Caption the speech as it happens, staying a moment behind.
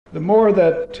The more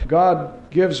that God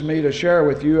gives me to share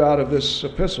with you out of this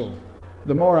epistle,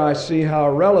 the more I see how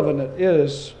relevant it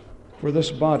is for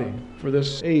this body, for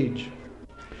this age.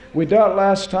 We dealt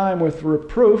last time with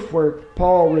reproof, where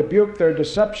Paul rebuked their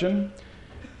deception,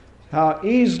 how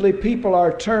easily people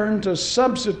are turned to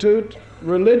substitute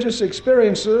religious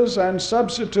experiences and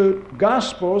substitute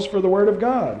gospels for the Word of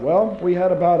God. Well, we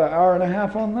had about an hour and a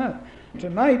half on that.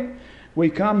 Tonight, we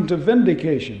come to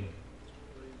vindication.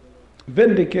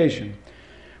 Vindication,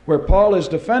 where Paul is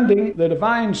defending the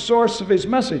divine source of his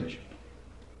message.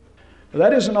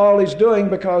 That isn't all he's doing,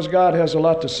 because God has a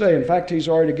lot to say. In fact, he's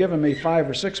already given me 5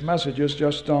 or 6 messages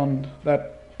just on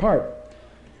that part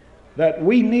that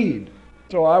we need.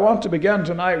 So I want to begin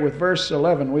tonight with verse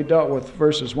 11. We dealt with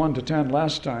verses 1 to 10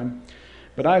 last time.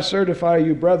 But I certify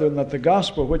you, brethren, that the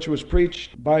gospel which was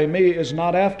preached by me is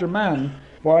not after man,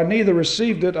 for I neither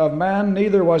received it of man,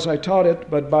 neither was I taught it,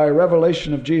 but by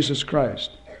revelation of Jesus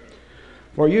Christ.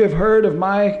 For you have heard of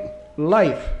my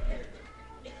life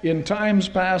in times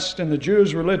past in the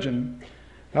Jews' religion,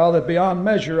 how that beyond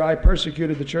measure I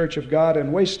persecuted the church of God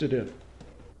and wasted it,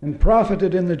 and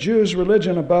profited in the Jews'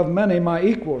 religion above many my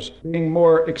equals, being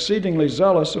more exceedingly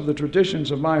zealous of the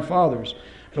traditions of my fathers.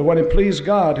 But when it pleased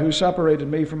God, who separated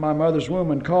me from my mother's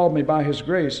womb and called me by his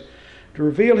grace, to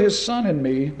reveal his Son in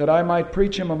me, that I might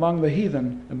preach him among the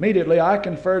heathen, immediately I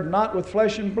conferred not with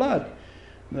flesh and blood.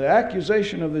 The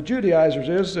accusation of the Judaizers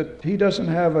is that he doesn't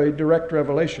have a direct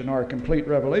revelation or a complete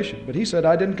revelation. But he said,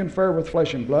 I didn't confer with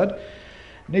flesh and blood,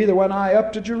 neither went I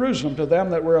up to Jerusalem to them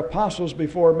that were apostles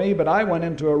before me, but I went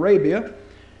into Arabia.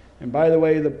 And by the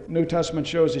way, the New Testament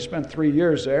shows he spent 3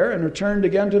 years there and returned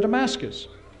again to Damascus.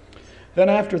 Then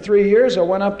after 3 years I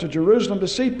went up to Jerusalem to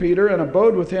see Peter and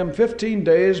abode with him 15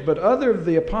 days, but other of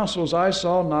the apostles I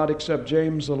saw not, except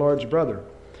James the Lord's brother.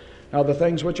 Now the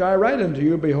things which I write unto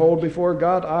you, behold, before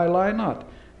God I lie not.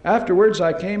 Afterwards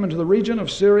I came into the region of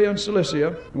Syria and Cilicia,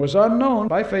 and was unknown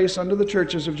by face unto the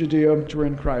churches of Judea which were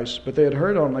in Christ. But they had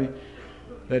heard only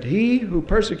that he who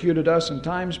persecuted us in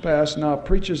times past now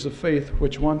preaches the faith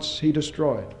which once he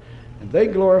destroyed. And they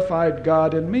glorified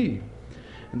God in me.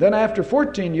 And then after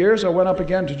 14 years I went up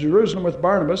again to Jerusalem with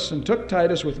Barnabas, and took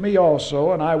Titus with me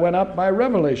also, and I went up by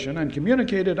revelation, and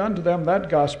communicated unto them that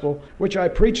gospel which I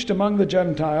preached among the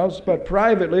Gentiles, but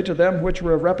privately to them which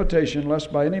were of reputation,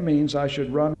 lest by any means I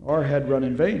should run or had run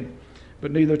in vain.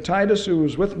 But neither Titus, who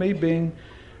was with me, being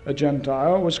a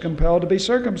Gentile, was compelled to be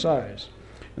circumcised.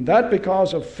 And that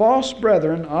because of false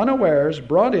brethren unawares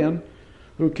brought in,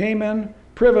 who came in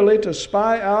privily to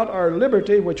spy out our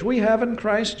liberty which we have in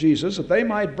Christ Jesus, that they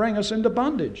might bring us into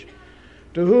bondage,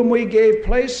 to whom we gave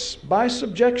place by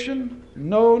subjection,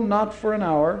 no, not for an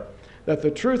hour, that the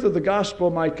truth of the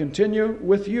gospel might continue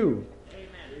with you.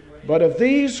 Amen. But of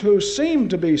these who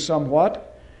seemed to be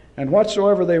somewhat, and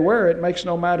whatsoever they were, it makes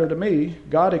no matter to me.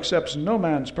 God accepts no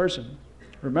man's person.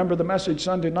 Remember the message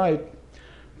Sunday night.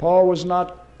 Paul was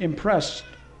not impressed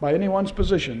by anyone's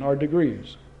position or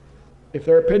degrees. If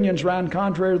their opinions ran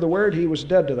contrary to the word, he was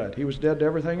dead to that. He was dead to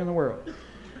everything in the world.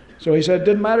 So he said, it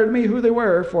didn't matter to me who they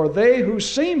were, for they who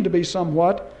seemed to be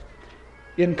somewhat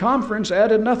in conference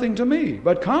added nothing to me.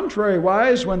 But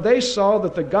contrariwise, when they saw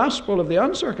that the gospel of the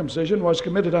uncircumcision was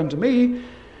committed unto me,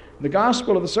 the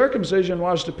gospel of the circumcision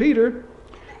was to Peter,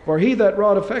 for he that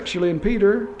wrought effectually in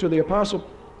Peter to the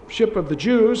apostleship of the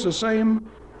Jews, the same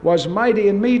was mighty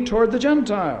in me toward the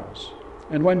Gentiles.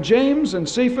 And when James and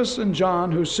Cephas and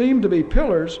John, who seemed to be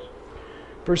pillars,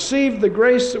 perceived the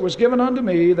grace that was given unto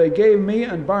me, they gave me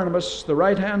and Barnabas the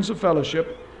right hands of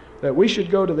fellowship, that we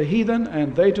should go to the heathen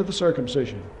and they to the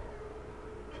circumcision.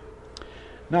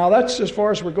 Now that's as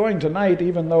far as we're going tonight,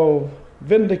 even though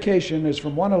vindication is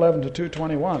from 1:11 to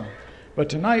 2:21. But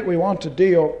tonight we want to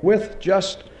deal with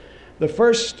just the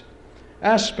first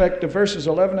aspect of verses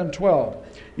 11 and 12.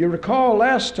 You recall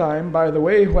last time, by the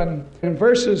way, when in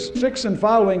verses 6 and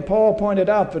following, Paul pointed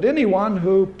out that anyone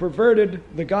who perverted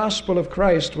the gospel of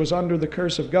Christ was under the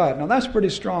curse of God. Now that's pretty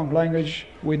strong language,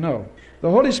 we know. The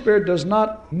Holy Spirit does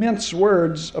not mince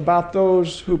words about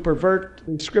those who pervert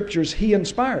the scriptures he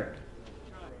inspired.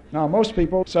 Now most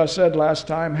people, as I said last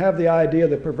time, have the idea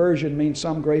that perversion means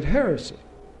some great heresy.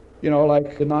 You know,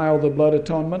 like denial of the blood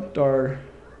atonement, or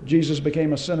Jesus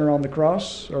became a sinner on the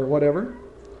cross, or whatever,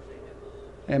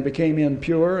 and became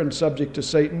impure and subject to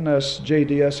Satan, as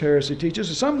JDS heresy teaches.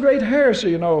 It's some great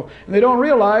heresy, you know, and they don't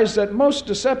realize that most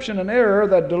deception and error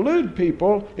that delude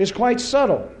people is quite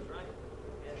subtle.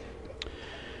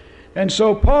 And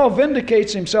so Paul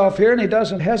vindicates himself here, and he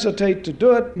doesn't hesitate to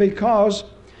do it because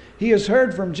he has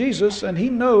heard from Jesus, and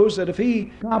he knows that if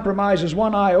he compromises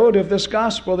one iota of this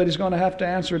gospel, that he's going to have to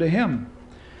answer to him.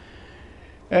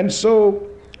 And so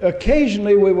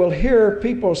Occasionally we will hear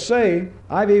people say,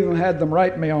 I've even had them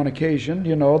write me on occasion,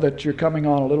 that you're coming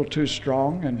on a little too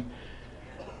strong, and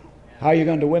how are you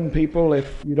going to win people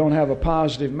if you don't have a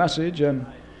positive message? And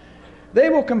they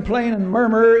will complain and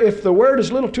murmur if the word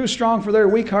is a little too strong for their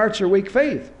weak hearts or weak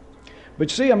faith. But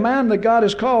see, a man that God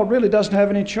has called really doesn't have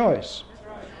any choice.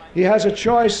 He has a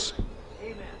choice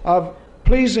of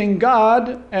pleasing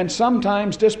God and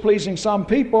sometimes displeasing some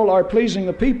people, or pleasing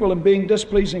the people and being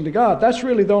displeasing to God. That's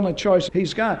really the only choice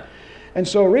he's got. And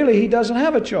so really he doesn't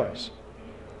have a choice.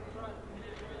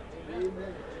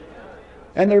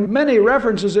 And there are many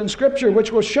references in Scripture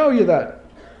which will show you that.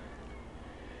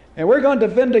 And we're going to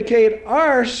vindicate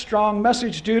our strong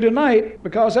message to you tonight,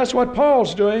 because that's what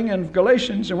Paul's doing in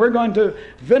Galatians. And we're going to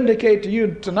vindicate to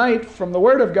you tonight from the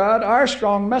Word of God our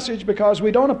strong message, because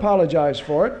we don't apologize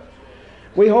for it.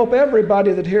 We hope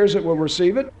everybody that hears it will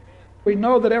receive it. We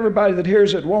know that everybody that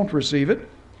hears it won't receive it.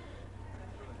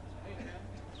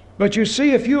 But you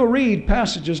see, if you read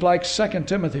passages like 2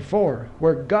 Timothy 4,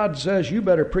 where God says you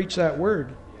better preach that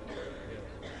word,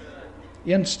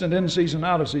 instant, in season,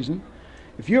 out of season.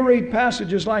 If you read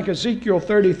passages like Ezekiel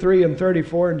 33 and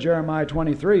 34 and Jeremiah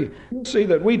 23, you'll see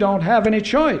that we don't have any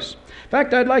choice. In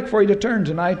fact, I'd like for you to turn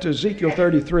tonight to Ezekiel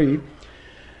 33.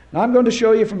 Now, I'm going to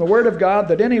show you from the Word of God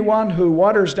that anyone who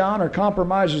waters down or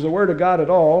compromises the Word of God at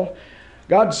all,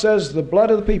 God says the blood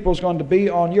of the people is going to be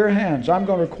on your hands. I'm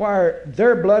going to require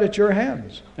their blood at your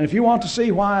hands. And if you want to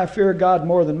see why I fear God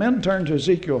more than men, turn to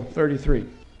Ezekiel 33.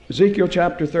 Ezekiel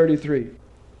chapter 33.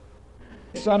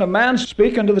 Son of man,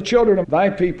 speak unto the children of thy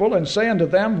people, and say unto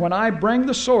them, when I bring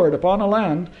the sword upon a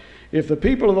land, if the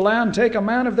people of the land take a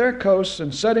man of their coasts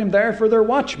and set him there for their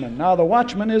watchman. Now the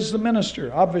watchman is the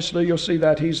minister. Obviously you'll see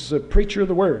that he's the preacher of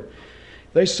the word.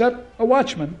 They set a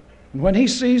watchman, and when he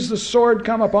sees the sword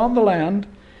come upon the land,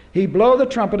 he blow the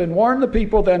trumpet and warn the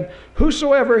people. Then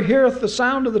whosoever heareth the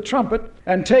sound of the trumpet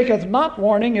and taketh not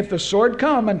warning, if the sword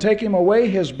come and take him away,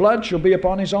 his blood shall be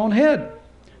upon his own head.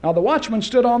 Now the watchman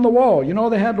stood on the wall.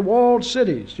 They had walled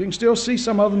cities. You can still see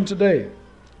some of them today.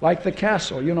 Like the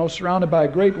castle, surrounded by a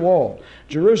great wall.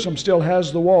 Jerusalem still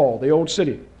has the wall, the old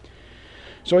city.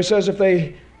 So he says, if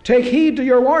they take heed to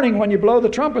your warning when you blow the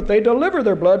trumpet, they deliver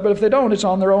their blood, but if they don't, it's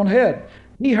on their own head.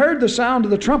 He heard the sound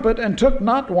of the trumpet and took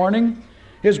not warning,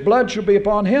 his blood shall be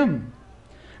upon him.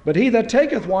 But he that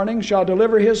taketh warning shall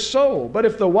deliver his soul. But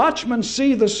if the watchman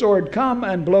see the sword come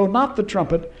and blow not the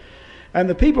trumpet, and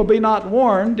the people be not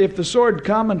warned, if the sword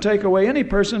come and take away any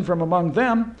person from among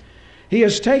them, he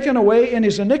is taken away in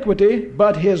his iniquity,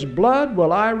 but his blood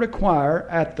will I require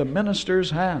at the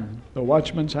minister's hand, the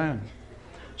watchman's hand.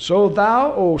 So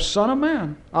thou, O son of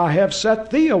man, I have set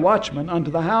thee a watchman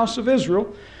unto the house of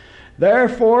Israel.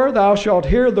 Therefore thou shalt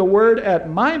hear the word at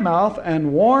my mouth,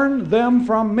 and warn them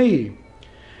from me.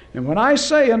 And when I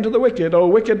say unto the wicked, O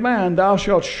wicked man, thou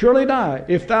shalt surely die,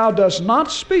 if thou dost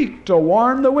not speak to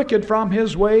warn the wicked from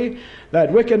his way,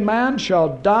 that wicked man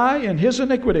shall die in his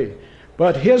iniquity,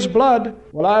 but his blood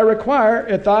will I require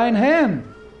at thine hand.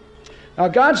 Now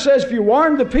God says if you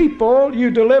warn the people, you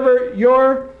deliver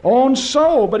your own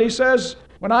soul. But he says,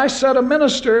 when I set a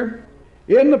minister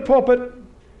in the pulpit,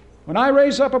 when I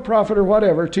raise up a prophet or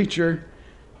whatever, teacher,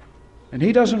 and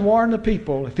he doesn't warn the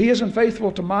people, if he isn't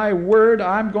faithful to my word,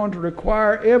 I'm going to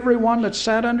require everyone that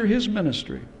sat under his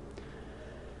ministry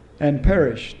and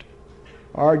perished,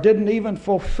 or didn't even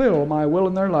fulfill my will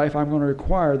in their life, I'm going to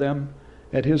require them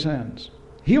at his hands.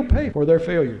 He'll pay for their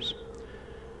failures.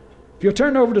 If you'll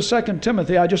turn over to 2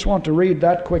 Timothy, I just want to read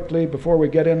that quickly before we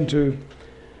get into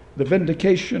the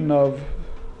vindication of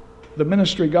the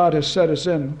ministry God has set us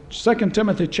in. 2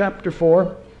 Timothy chapter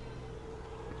 4.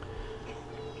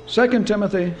 2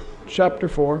 Timothy chapter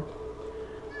 4.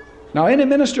 Now any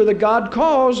minister that God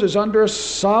calls is under a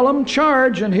solemn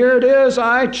charge, and here it is,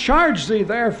 I charge thee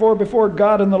therefore before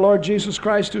God and the Lord Jesus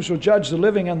Christ, who shall judge the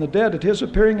living and the dead at his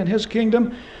appearing in his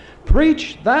kingdom,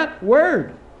 preach that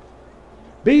word.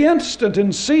 Be instant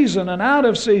in season and out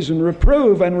of season,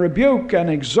 reprove and rebuke and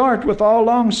exhort with all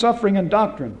longsuffering and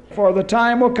doctrine. For the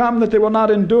time will come that they will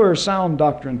not endure sound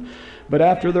doctrine, but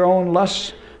after their own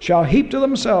lusts shall heap to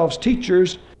themselves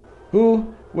teachers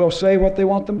who will say what they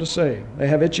want them to say. They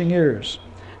have itching ears.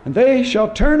 And they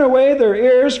shall turn away their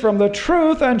ears from the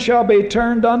truth, and shall be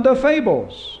turned unto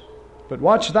fables. But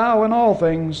watch thou in all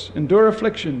things, endure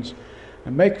afflictions,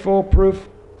 and make full proof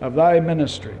of thy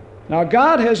ministry. Now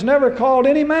God has never called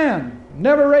any man,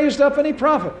 never raised up any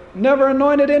prophet, never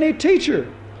anointed any teacher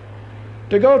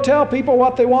to go tell people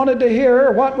what they wanted to hear,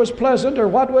 or what was pleasant, or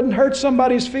what wouldn't hurt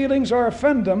somebody's feelings or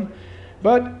offend them.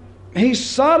 But he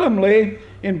solemnly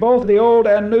in both the Old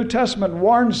and New Testament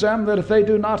warns them that if they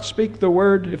do not speak the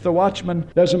word, if the watchman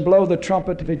doesn't blow the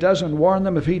trumpet, if he doesn't warn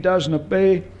them, if he doesn't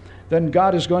obey, then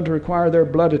God is going to require their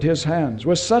blood at his hands.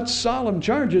 With such solemn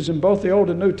charges in both the Old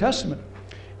and New Testament,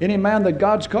 any man that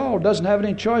God's called doesn't have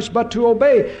any choice but to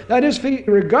obey. That is, if he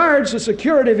regards the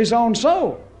security of his own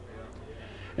soul.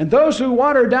 And those who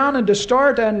water down and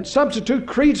distort and substitute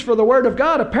creeds for the Word of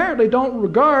God apparently don't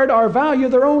regard or value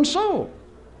their own soul.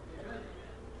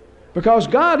 Because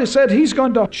God has said He's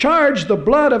going to charge the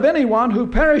blood of anyone who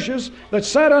perishes that's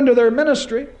set under their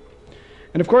ministry.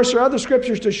 And of course there are other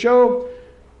scriptures to show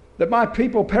that my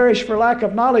people perish for lack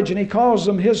of knowledge, and He calls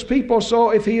them His people. So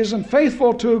if He isn't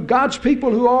faithful to God's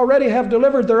people who already have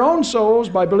delivered their own souls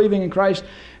by believing in Christ,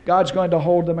 God's going to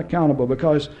hold them accountable,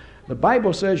 because the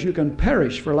Bible says you can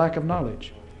perish for lack of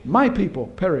knowledge. My people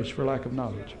perish for lack of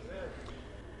knowledge.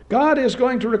 God is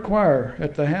going to require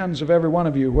at the hands of every one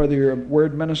of you, whether you're a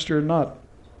word minister or not,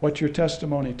 what your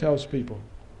testimony tells people,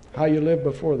 how you live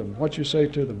before them, what you say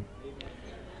to them.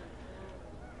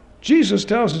 Jesus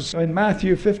tells us in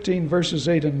Matthew 15, verses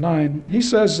 8 and 9, He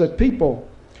says that people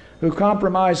who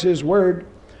compromise His word,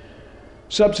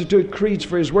 substitute creeds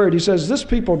for His word, He says, "This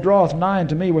people draweth nigh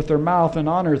unto me with their mouth and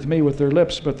honoreth me with their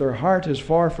lips, but their heart is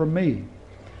far from me."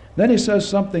 Then He says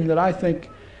something that I think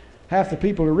half the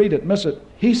people who read it miss it.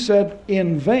 He said,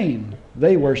 "In vain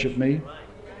they worship me."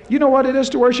 You know what it is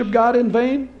to worship God in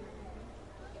vain?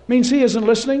 It means He isn't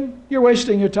listening. You're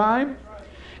wasting your time.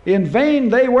 "In vain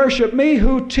they worship me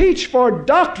who teach for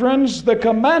doctrines the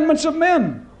commandments of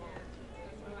men."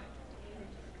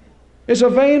 It's a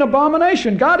vain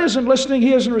abomination. God isn't listening,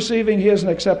 He isn't receiving, He isn't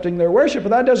accepting their worship. But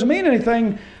that doesn't mean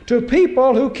anything to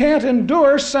people who can't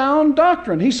endure sound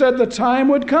doctrine. He said the time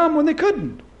would come when they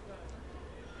couldn't.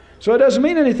 So it doesn't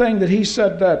mean anything that He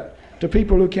said that to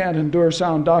people who can't endure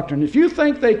sound doctrine. If you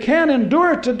think they can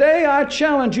endure it today, I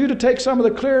challenge you to take some of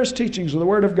the clearest teachings of the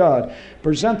Word of God,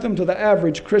 present them to the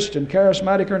average Christian,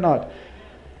 charismatic or not,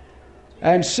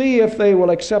 and see if they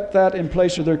will accept that in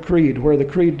place of their creed, where the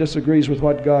creed disagrees with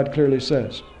what God clearly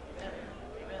says.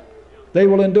 They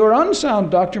will endure unsound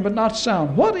doctrine, but not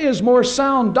sound. What is more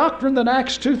sound doctrine than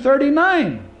Acts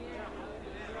 2:39?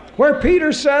 Where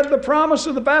Peter said the promise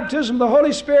of the baptism of the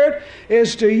Holy Spirit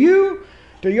is to you,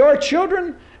 to your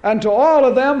children, and to all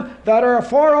of them that are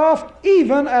afar off,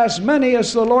 even as many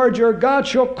as the Lord your God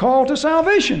shall call to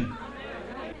salvation.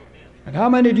 And how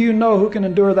many do you know who can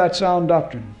endure that sound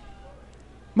doctrine?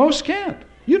 Most can't.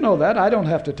 You know that. I don't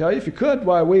have to tell you. If you could,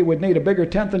 why, we would need a bigger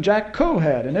tent than Jack Coe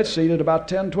had, and it seated about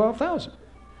 10,000, 12,000.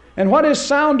 And what is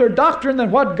sounder doctrine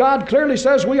than what God clearly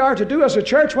says we are to do as a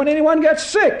church when anyone gets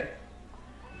sick?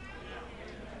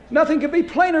 Nothing can be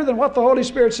plainer than what the Holy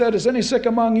Spirit said. "Is any sick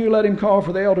among you? Let him call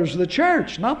for the elders of the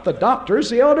church." Not the doctors,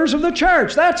 the elders of the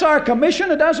church. That's our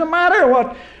commission. It doesn't matter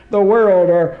what the world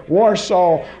or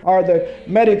Warsaw or the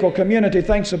medical community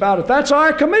thinks about it. That's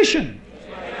our commission.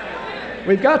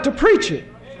 We've got to preach it.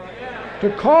 To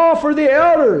call for the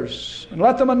elders and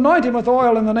let them anoint him with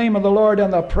oil in the name of the Lord,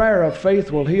 and the prayer of faith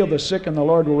will heal the sick and the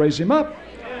Lord will raise him up.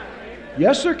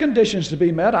 Yes, there are conditions to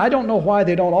be met. I don't know why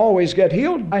they don't always get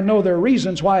healed. I know there are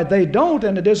reasons why they don't,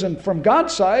 and it isn't from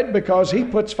God's side, because He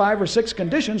puts 5 or 6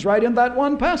 conditions right in that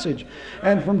one passage.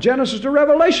 And from Genesis to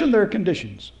Revelation there are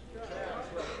conditions.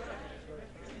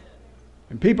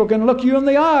 And people can look you in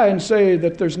the eye and say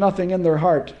that there's nothing in their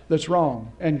heart that's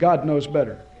wrong, and God knows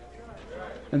better.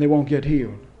 And they won't get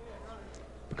healed.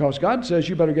 Because God says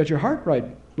you better get your heart right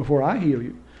before I heal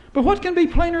you. But what can be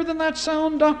plainer than that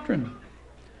sound doctrine?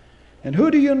 And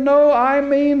who do you know? I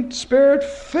mean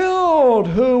Spirit-filled,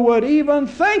 who would even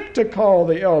think to call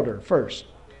the elder first.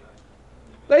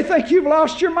 They think you've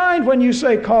lost your mind when you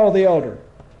say call the elder.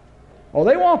 Oh,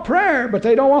 they want prayer, but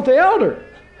they don't want the elder.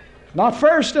 Not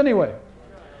first, anyway.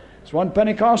 As one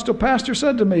Pentecostal pastor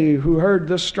said to me, who heard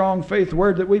this strong faith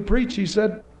word that we preach, he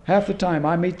said, half the time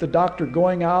I meet the doctor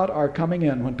going out or coming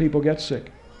in when people get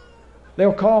sick.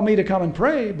 They'll call me to come and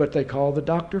pray, but they call the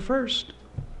doctor first.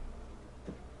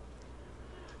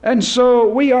 And so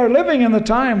we are living in the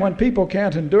time when people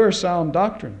can't endure sound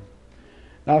doctrine.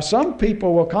 Now some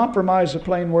people will compromise the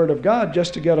plain word of God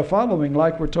just to get a following,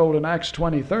 like we're told in Acts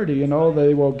 20:30,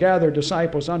 they will gather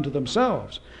disciples unto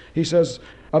themselves. He says,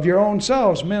 of your own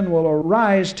selves men will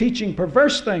arise teaching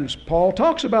perverse things. Paul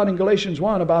talks about in Galatians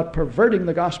 1 about perverting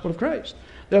the gospel of Christ.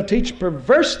 They'll teach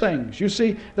perverse things. You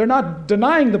see, they're not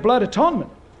denying the blood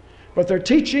atonement, but they're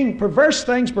teaching perverse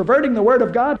things, perverting the word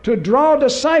of God to draw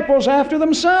disciples after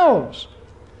themselves.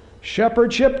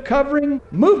 Shepherdship covering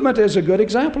movement is a good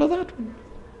example of that one.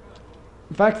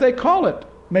 In fact, they call it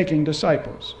making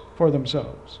disciples for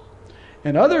themselves.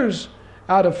 And others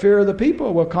out of fear of the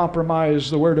people, will compromise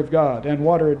the Word of God and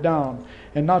water it down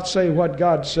and not say what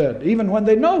God said, even when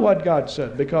they know what God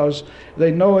said, because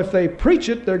they know if they preach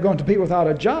it, they're going to be without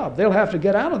a job. They'll have to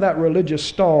get out of that religious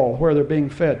stall where they're being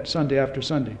fed Sunday after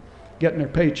Sunday, getting their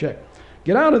paycheck.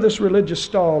 Get out of this religious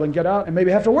stall and get out and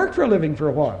maybe have to work for a living for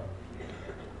a while.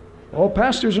 Oh,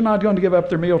 pastors are not going to give up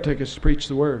their meal tickets to preach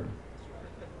the Word.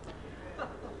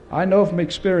 I know from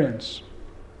experience.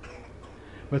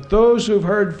 But those who've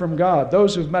heard from God,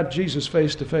 those who've met Jesus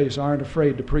face to face, aren't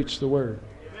afraid to preach the Word.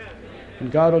 And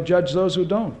God will judge those who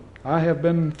don't. I have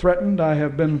been threatened. I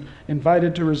have been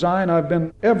invited to resign. I've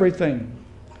been everything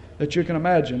that you can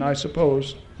imagine, I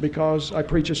suppose, because I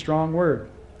preach a strong Word.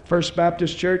 First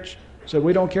Baptist Church said,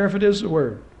 we don't care if it is the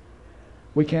Word.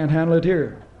 We can't handle it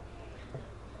here.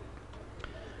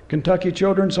 Kentucky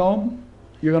Children's Home,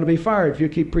 you're going to be fired if you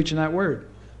keep preaching that Word.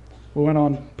 We went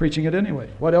on preaching it anyway.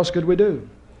 What else could we do?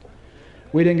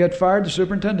 We didn't get fired, the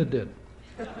superintendent did.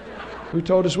 Who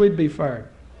told us we'd be fired?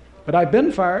 But I've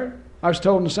been fired. I was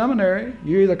told in the seminary,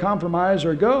 you either compromise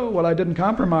or go. Well, I didn't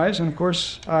compromise, and of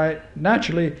course I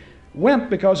naturally went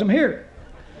because I'm here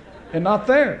and not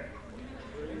there.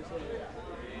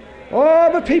 Oh,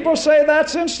 but people say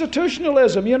that's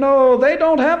institutionalism. You know, they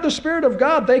don't have the Spirit of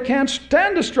God. They can't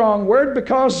stand a strong word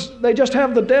because they just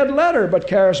have the dead letter. But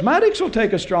charismatics will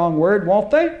take a strong word,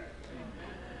 won't they?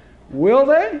 Will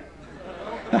they?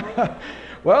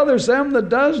 Well, there's them that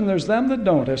does and there's them that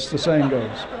don't, as the saying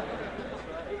goes.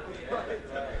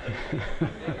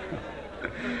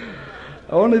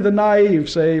 Only the naive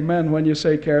say amen when you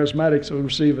say charismatics will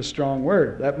receive a strong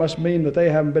word. That must mean that they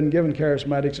haven't been given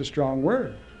charismatics a strong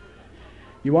word.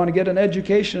 You want to get an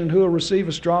education in who will receive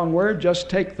a strong word? Just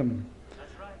take them.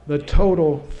 The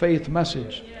total faith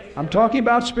message. I'm talking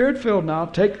about Spirit-filled now.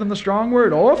 Take them the strong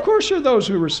word. Oh, of course there are those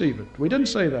who receive it. We didn't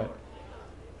say that.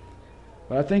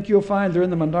 But I think you'll find they're in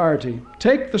the minority.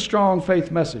 Take the strong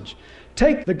faith message.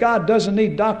 Take the God doesn't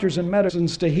need doctors and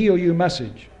medicines to heal you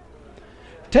message.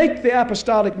 Take the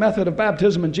apostolic method of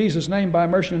baptism in Jesus' name by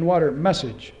immersion in water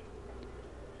message.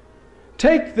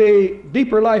 Take the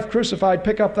deeper life crucified,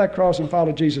 pick up that cross and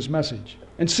follow Jesus' message.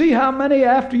 And see how many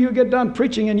after you get done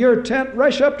preaching in your tent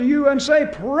rush up to you and say,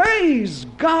 praise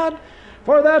God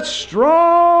for that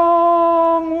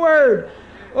strong word.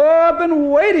 Oh, I've been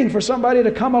waiting for somebody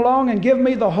to come along and give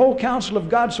me the whole counsel of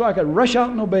God so I could rush out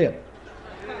and obey it.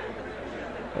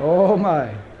 Oh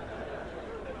my.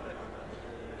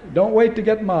 Don't wait to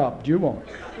get mobbed. You won't.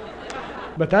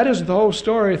 But that isn't the whole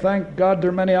story. Thank God there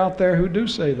are many out there who do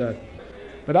say that.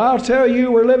 But I'll tell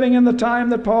you, we're living in the time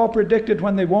that Paul predicted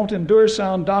when they won't endure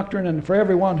sound doctrine, and for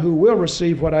everyone who will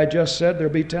receive what I just said,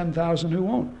 there'll be 10,000 who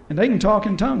won't. And they can talk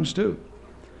in tongues too.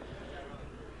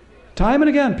 Time and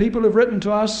again, people have written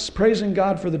to us praising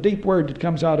God for the deep word that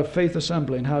comes out of Faith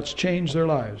Assembly and how it's changed their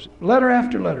lives. Letter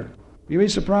after letter. You'd be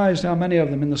surprised how many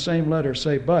of them in the same letter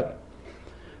say, but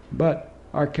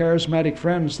our charismatic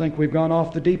friends think we've gone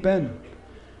off the deep end.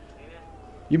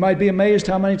 You might be amazed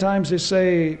how many times they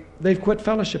say they've quit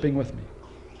fellowshipping with me.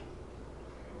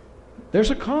 There's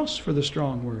a cost for the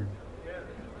strong word.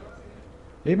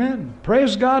 Amen.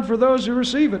 Praise God for those who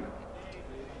receive it.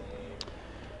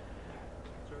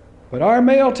 But our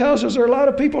mail tells us there are a lot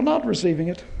of people not receiving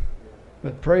it.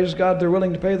 But praise God they're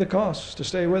willing to pay the cost to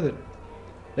stay with it.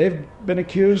 They've been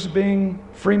accused of being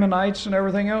Freemanites and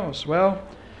everything else. Well,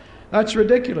 that's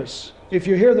ridiculous. If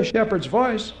you hear the shepherd's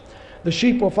voice, the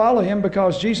sheep will follow him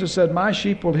because Jesus said, my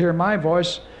sheep will hear my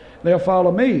voice, they'll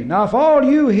follow me. Now, if all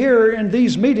you hear in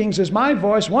these meetings is my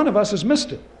voice, one of us has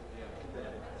missed it.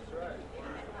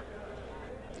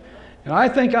 And I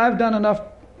think I've done enough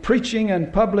preaching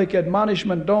and public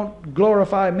admonishment, don't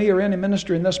glorify me or any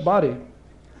ministry in this body,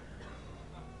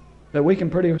 that we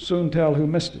can pretty soon tell who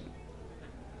missed it,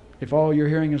 if all you're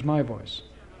hearing is my voice.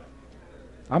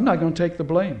 I'm not going to take the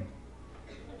blame,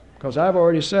 because I've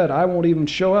already said I won't even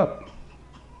show up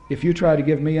if you try to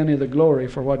give me any of the glory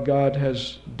for what God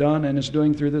has done and is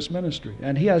doing through this ministry.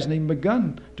 And He hasn't even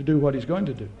begun to do what He's going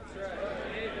to do.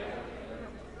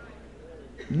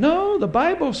 No, the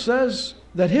Bible says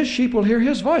that His sheep will hear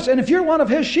His voice. And if you're one of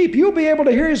His sheep, you'll be able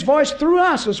to hear His voice through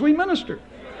us as we minister.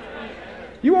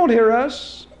 You won't hear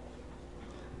us.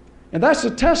 And that's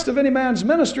the test of any man's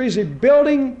ministry. Is he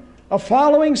building a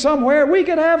following somewhere? We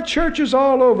could have churches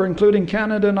all over, including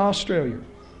Canada and Australia.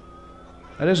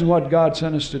 That isn't what God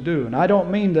sent us to do. And I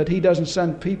don't mean that He doesn't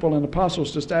send people and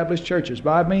apostles to establish churches,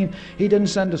 but I mean He didn't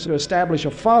send us to establish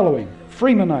a following,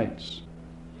 Freemanites,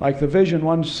 like the vision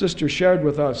one sister shared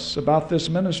with us about this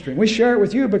ministry. We share it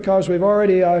with you because we've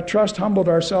already, humbled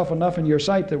ourselves enough in your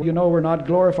sight that you know we're not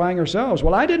glorifying ourselves.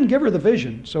 Well, I didn't give her the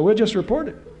vision, so we'll just report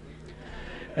it.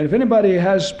 And if anybody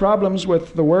has problems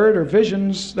with the Word or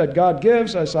visions that God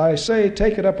gives, as I say,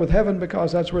 take it up with heaven,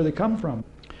 because that's where they come from.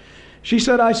 She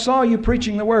said, I saw you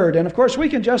preaching the Word. And of course, we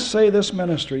can just say this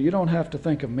ministry. You don't have to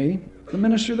think of me. The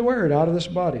ministry of the Word out of this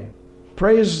body.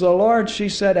 Praise the Lord, she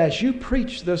said, as you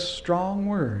preach this strong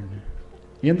Word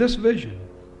in this vision,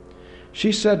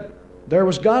 she said, there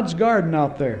was God's garden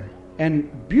out there,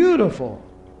 and beautiful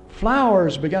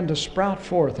flowers began to sprout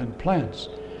forth, and plants.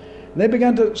 They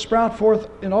began to sprout forth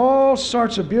in all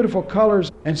sorts of beautiful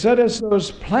colors, and said as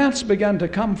those plants began to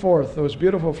come forth, those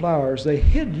beautiful flowers, they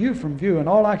hid you from view, and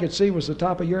all I could see was the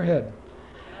top of your head.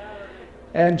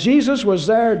 And Jesus was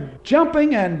there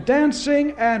jumping and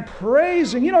dancing and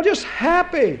praising, just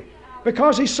happy,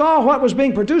 because he saw what was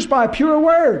being produced by a pure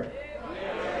Word.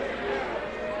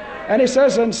 And he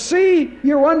says, and see,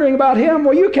 you're wondering about him.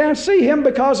 Well, you can't see him,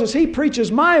 because as he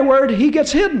preaches my Word, he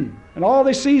gets hidden. And all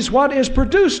they see is what is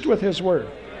produced with his Word.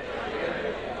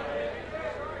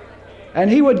 And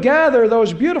he would gather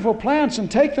those beautiful plants and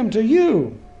take them to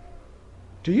you.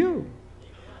 To you.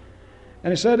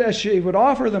 And he said, as he would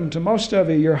offer them to most of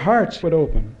you, your hearts would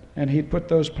open. And he'd put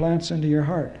those plants into your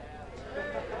heart.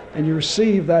 And you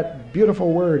receive that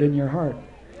beautiful Word in your heart.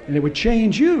 And it would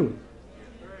change you.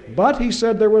 But he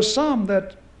said there were some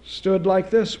that stood like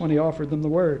this when he offered them the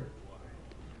Word.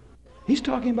 He's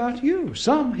talking about you.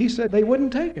 Some, he said, they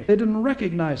wouldn't take it. They didn't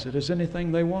recognize it as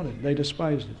anything they wanted. They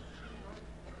despised it.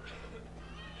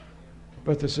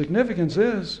 But the significance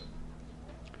is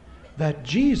that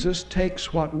Jesus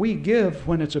takes what we give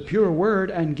when it's a pure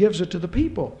Word and gives it to the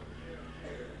people.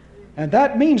 And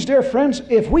that means, dear friends,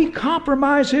 if we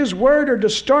compromise His Word or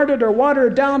distort it or water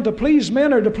it down to please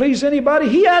men or to please anybody,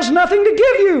 He has nothing to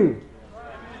give you.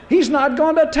 He's not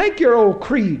going to take your old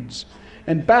creeds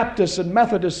and Baptist and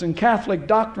Methodist and Catholic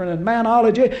doctrine and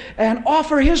manology and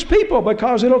offer His people,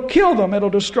 because it'll kill them, it'll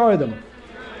destroy them,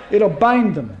 it'll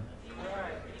bind them.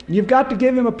 You've got to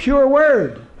give Him a pure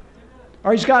Word,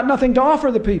 or He's got nothing to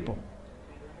offer the people.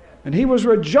 And He was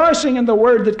rejoicing in the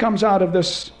Word that comes out of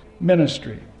this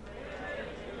ministry.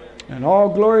 And all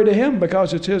glory to Him,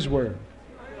 because it's His Word.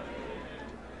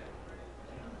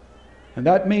 And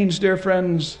that means, dear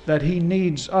friends, that He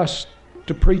needs us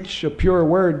to preach a pure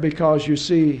Word, because you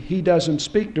see, He doesn't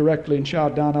speak directly and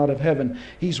shout down out of heaven.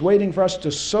 He's waiting for us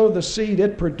to sow the seed.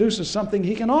 It produces something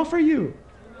He can offer you.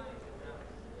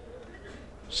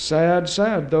 Sad,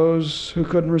 sad, those who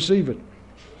couldn't receive it.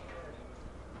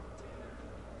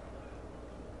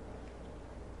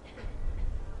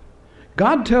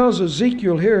 God tells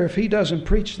Ezekiel here, if he doesn't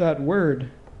preach that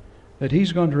Word, that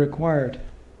he's going to require it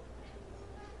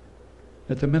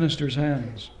at the minister's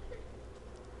hands.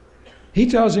 He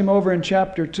tells him over in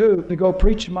chapter 2 to go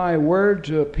preach my Word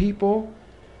to a people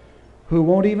who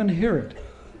won't even hear it.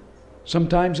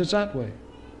 Sometimes it's that way.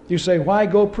 You say, why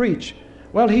go preach?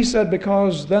 Well, he said,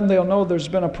 because then they'll know there's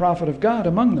been a prophet of God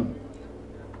among them.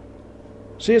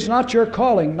 See, it's not your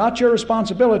calling, not your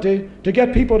responsibility to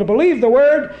get people to believe the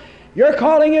Word. Your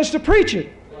calling is to preach it,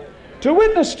 to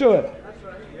witness to it,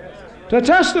 to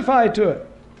testify to it.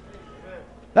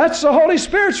 That's the Holy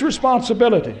Spirit's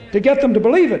responsibility, to get them to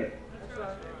believe it.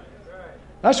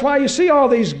 That's why you see all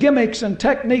these gimmicks and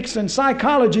techniques and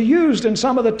psychology used in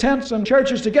some of the tents and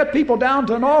churches to get people down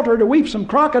to an altar to weep some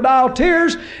crocodile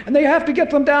tears, and they have to get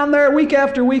them down there week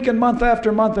after week and month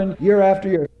after month and year after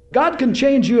year. God can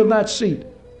change you in that seat.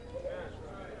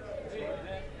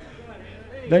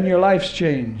 Then your life's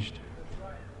changed.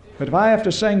 But if I have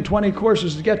to sing 20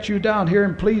 courses to get you down here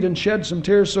and plead and shed some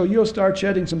tears, so you'll start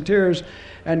shedding some tears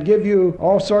and give you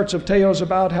all sorts of tales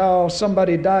about how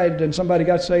somebody died and somebody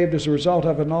got saved as a result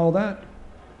of it and all that,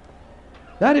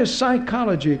 that is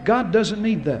psychology. God doesn't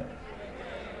need that.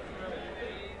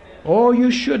 Oh,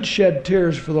 you should shed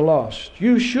tears for the lost.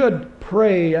 You should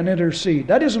pray and intercede.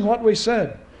 That isn't what we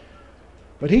said.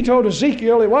 But he told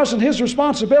Ezekiel it wasn't his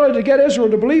responsibility to get Israel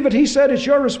to believe it. He said it's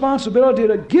your responsibility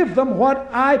to give them what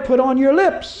I put on your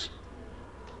lips.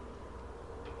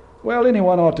 Well,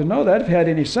 anyone ought to know that if he had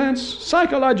any sense.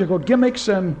 Psychological gimmicks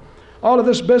and all of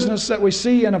this business that we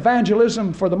see in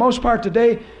evangelism for the most part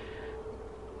today,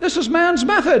 this is man's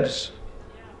methods.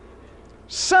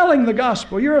 Selling the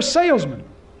gospel. You're a salesman.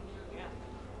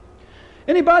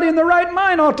 Anybody in the right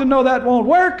mind ought to know that won't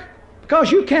work. Because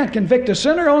you can't convict a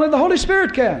sinner, only the Holy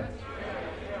Spirit can.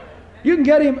 You can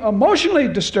get him emotionally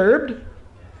disturbed.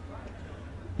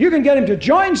 You can get him to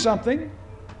join something.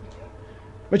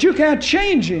 But you can't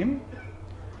change him.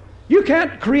 You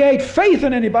can't create faith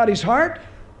in anybody's heart.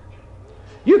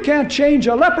 You can't change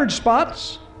a leopard's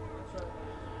spots.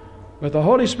 But the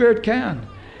Holy Spirit can.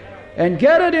 And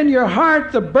get it in your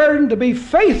heart, the burden to be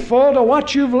faithful to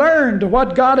what you've learned, to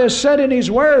what God has said in His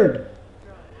Word.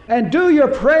 And do your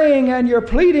praying and your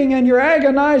pleading and your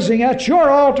agonizing at your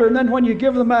altar, and then when you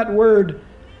give them that Word,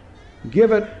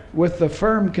 give it with the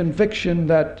firm conviction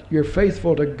that you're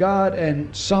faithful to God,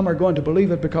 and some are going to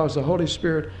believe it because the Holy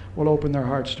Spirit will open their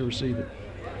hearts to receive it.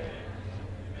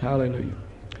 Hallelujah.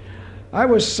 I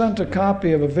was sent a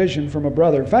copy of a vision from a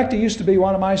brother. In fact, he used to be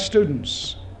one of my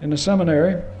students in the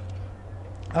seminary.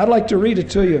 I'd like to read it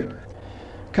to you.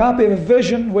 A copy of a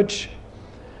vision which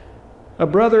a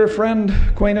brother, a friend,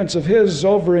 acquaintance of his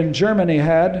over in Germany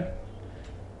had.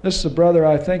 This is a brother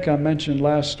I think I mentioned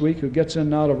last week who gets in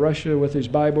and out of Russia with his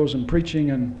Bibles and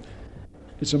preaching, and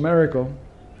it's a miracle.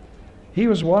 He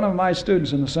was one of my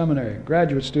students in the seminary,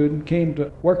 graduate student, came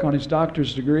to work on his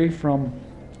doctor's degree from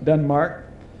Denmark.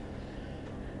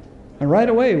 And right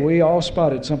away we all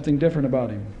spotted something different about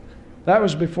him. That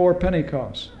was before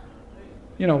Pentecost.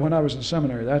 You know, when I was in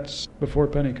seminary, that's before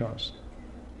Pentecost.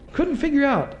 Couldn't figure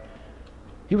out.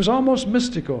 He was almost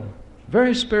mystical,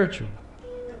 very spiritual.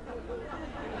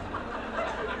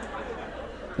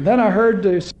 And then I heard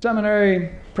the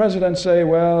seminary president say,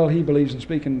 well, he believes in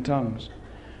speaking in tongues.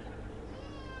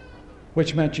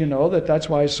 Which meant, you know, that's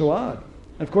why he's so odd.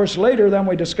 Of course, later then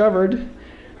we discovered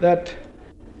that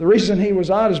the reason he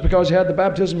was odd is because he had the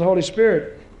baptism of the Holy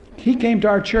Spirit. He came to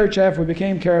our church after we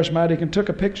became charismatic and took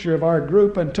a picture of our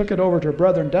group and took it over to a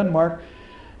brother in Denmark.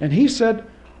 And he said,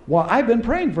 well, I've been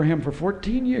praying for him for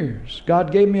 14 years.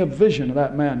 God gave me a vision of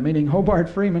that man, meaning Hobart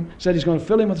Freeman, said he's going to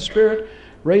fill him with the Spirit,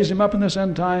 raise him up in this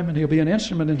end time, and he'll be an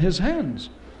instrument in his hands.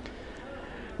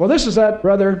 Well, this is that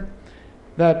brother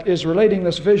that is relating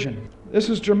this vision. This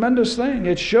is a tremendous thing.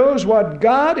 It shows what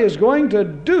God is going to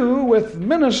do with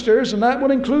ministers, and that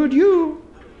will include you.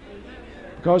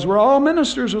 Because we're all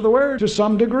ministers of the Word to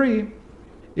some degree,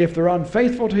 if they're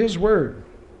unfaithful to His Word.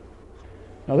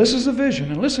 Now this is the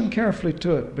vision, and listen carefully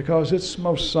to it, because it's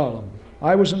most solemn.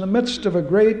 I was in the midst of a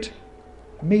great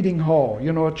meeting hall,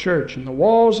 you know, a church, and the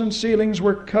walls and ceilings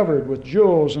were covered with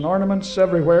jewels and ornaments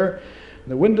everywhere.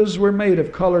 The windows were made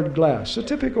of colored glass, a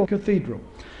typical cathedral.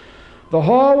 The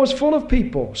hall was full of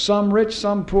people, some rich,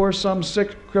 some poor, some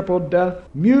sick, crippled, deaf,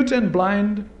 mute and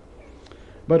blind.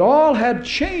 But all had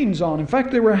chains on. In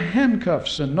fact, they were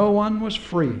handcuffs, and no one was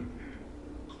free.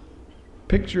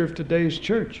 Picture of today's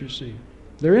church, you see.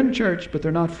 They're in church, but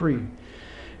they're not free.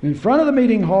 In front of the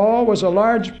meeting hall was a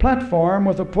large platform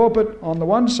with a pulpit on the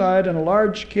one side and a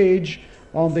large cage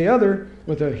on the other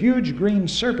with a huge green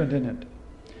serpent in it.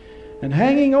 And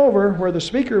hanging over where the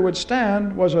speaker would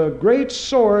stand was a great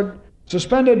sword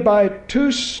suspended by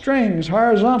 2 strings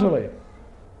horizontally.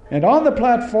 And on the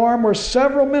platform were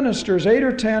several ministers, 8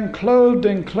 or 10, clothed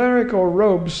in clerical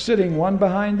robes, sitting one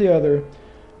behind the other,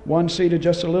 one seated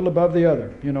just a little above the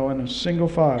other, you know, in a single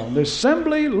file. And the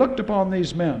assembly looked upon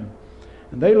these men,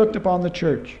 and they looked upon the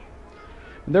church.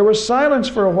 And there was silence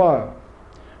for a while,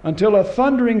 until a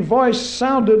thundering voice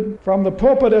sounded from the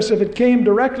pulpit as if it came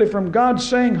directly from God,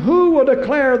 saying, "Who will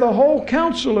declare the whole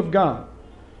counsel of God?"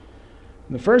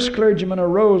 The first clergyman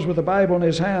arose with a Bible in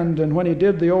his hand, and when he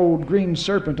did, the old green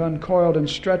serpent uncoiled and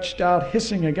stretched out,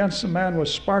 hissing against the man with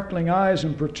sparkling eyes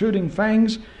and protruding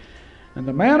fangs. And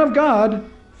the man of God,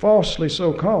 falsely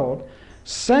so called,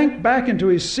 sank back into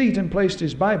his seat and placed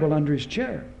his Bible under his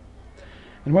chair.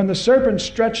 And when the serpent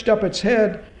stretched up its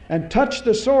head and touched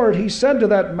the sword, he said to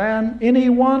that man,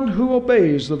 "Anyone who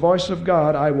obeys the voice of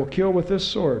God, I will kill with this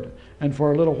sword." And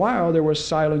for a little while there was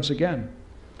silence again.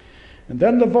 And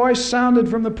then the voice sounded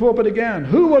from the pulpit again,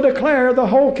 "Who will declare the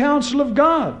whole counsel of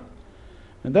God?"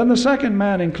 And then the second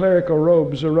man in clerical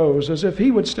robes arose as if he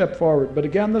would step forward. But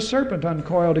again the serpent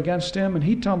uncoiled against him, and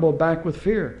he tumbled back with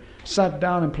fear, sat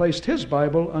down and placed his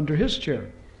Bible under his chair,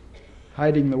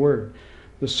 hiding the word.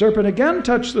 The serpent again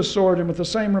touched the sword, and with the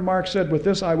same remark said, "With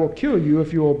this I will kill you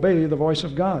if you obey the voice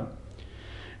of God."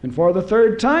 And for the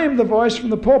third time the voice from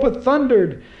the pulpit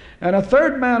thundered, and a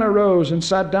third man arose and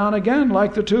sat down again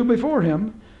like the 2 before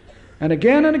him. And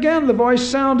again the voice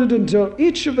sounded until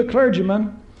each of the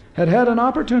clergymen had had an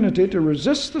opportunity to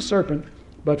resist the serpent,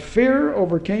 but fear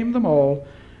overcame them all,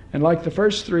 and like the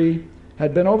first 3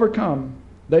 had been overcome,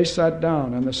 they sat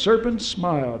down, and the serpent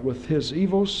smiled with his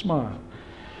evil smile.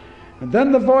 And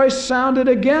then the voice sounded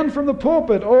again from the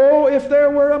pulpit, "Oh, if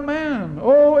there were a man!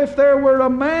 Oh, if there were a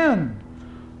man!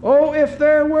 Oh, if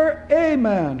there were a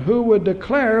man who would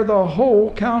declare the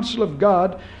whole counsel of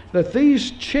God, that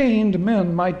these chained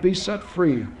men might be set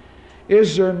free.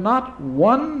 Is there not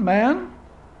one man?"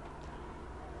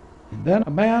 And then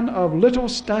a man of little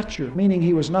stature, meaning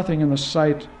he was nothing in the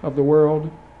sight of the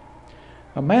world.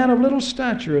 A man of little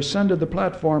stature ascended the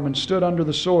platform and stood under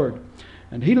the sword.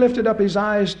 And he lifted up his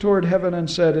eyes toward heaven and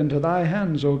said, Into thy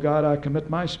hands, O God, I commit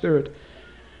my spirit.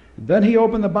 And then he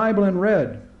opened the Bible and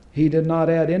read. He did not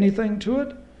add anything to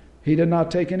it. He did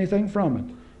not take anything from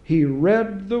it. He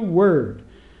read the word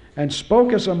and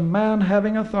spoke as a man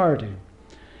having authority.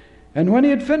 And when he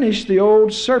had finished, the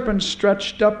old serpent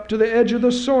stretched up to the edge of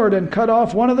the sword and cut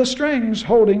off one of the strings,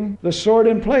 holding the sword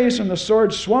in place, and the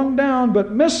sword swung down,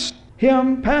 but missed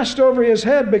him, passed over his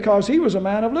head, because he was a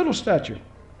man of little stature.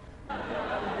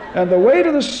 And the weight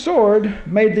of the sword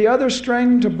made the other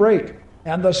string to break,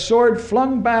 and the sword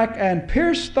flung back and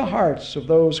pierced the hearts of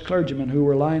those clergymen who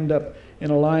were lined up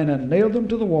in a line and nailed them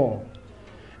to the wall.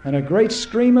 And a great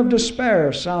scream of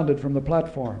despair sounded from the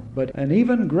platform, but an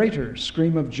even greater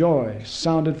scream of joy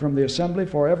sounded from the assembly,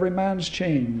 for every man's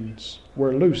chains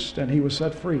were loosed and he was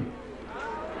set free.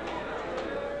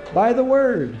 By the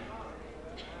word.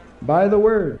 By the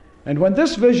word. And when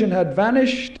this vision had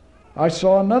vanished, I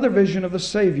saw another vision of the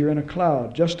Savior in a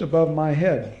cloud just above my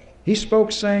head. He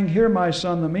spoke, saying, Hear, my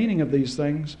son, the meaning of these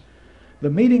things. The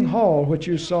meeting hall which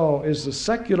you saw is the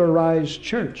secularized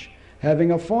church,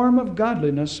 having a form of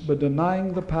godliness but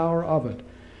denying the power of it.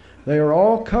 They are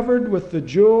all covered with the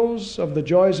jewels of the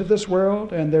joys of this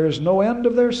world, and there is no end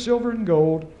of their silver and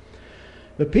gold.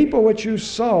 The people which you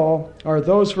saw are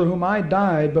those for whom I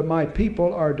died, but my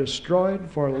people are destroyed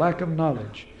for lack of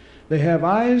knowledge. They have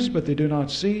eyes, but they do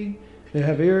not see. They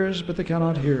have ears, but they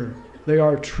cannot hear. They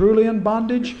are truly in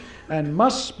bondage and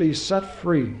must be set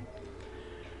free.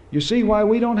 You see why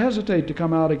we don't hesitate to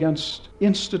come out against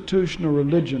institutional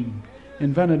religion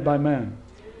invented by man.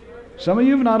 Some of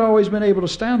you have not always been able to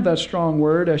stand that strong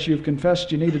word as you've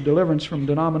confessed you needed deliverance from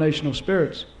denominational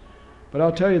spirits. But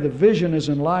I'll tell you, the vision is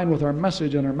in line with our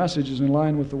message, and our message is in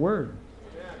line with the word.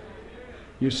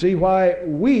 You see why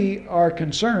we are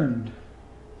concerned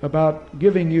about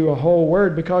giving you a whole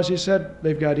word, because he said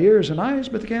they've got ears and eyes,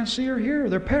 but they can't see or hear.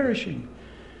 They're perishing.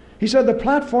 He said the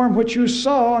platform which you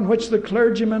saw on which the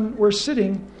clergymen were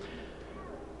sitting,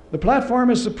 the platform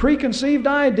is the preconceived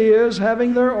ideas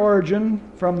having their origin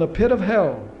from the pit of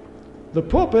hell. The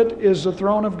pulpit is the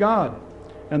throne of God,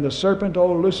 and the serpent,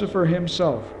 old Lucifer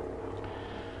himself.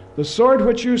 The sword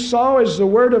which you saw is the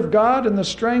word of God, and the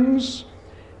strings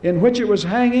in which it was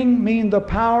hanging mean the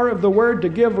power of the word to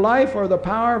give life, or the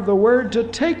power of the word to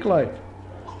take life.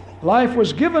 Life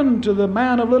was given to the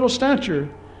man of little stature,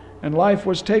 and life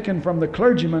was taken from the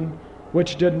clergyman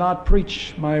which did not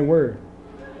preach my word.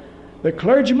 The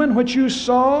clergymen which you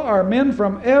saw are men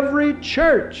from every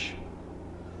church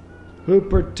who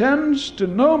pretends to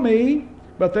know me,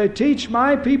 but they teach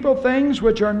my people things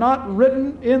which are not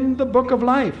written in the book of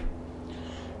life.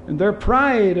 And their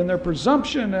pride and their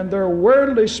presumption and their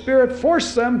worldly spirit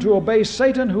force them to obey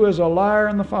Satan, who is a liar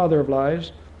and the father of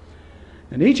lies.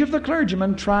 And each of the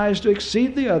clergymen tries to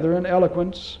exceed the other in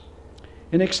eloquence,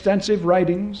 in extensive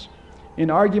writings, in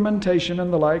argumentation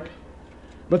and the like.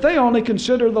 But they only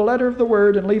consider the letter of the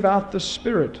word and leave out the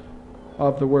spirit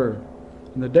of the word.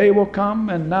 And the day will come,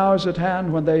 and now is at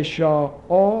hand, when they shall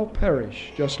all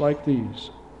perish just like these.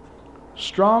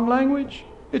 Strong language?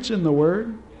 It's in the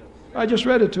word. I just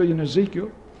read it to you in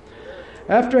Ezekiel.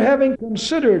 After having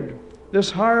considered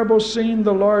this horrible scene,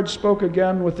 the Lord spoke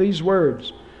again with these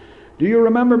words. Do you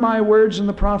remember my words in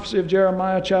the prophecy of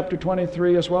Jeremiah chapter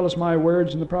 23, as well as my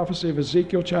words in the prophecy of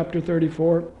Ezekiel chapter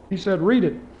 34? He said, read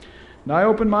it. And I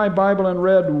opened my Bible and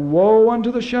read, Woe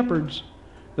unto the shepherds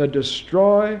that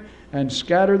destroy and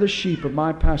scatter the sheep of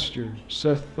my pasture,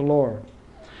 saith the Lord.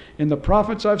 In the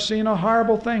prophets I've seen a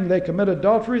horrible thing. They commit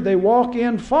adultery. They walk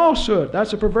in falsehood.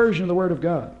 That's a perversion of the word of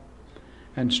God.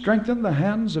 And strengthen the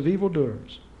hands of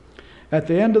evildoers. At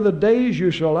the end of the days you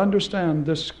shall understand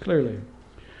this clearly.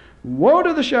 Woe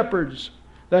to the shepherds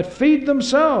that feed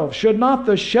themselves. Should not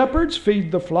the shepherds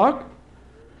feed the flock?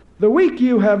 The weak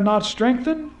you have not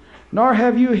strengthened, nor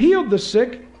have you healed the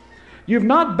sick. You've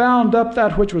not bound up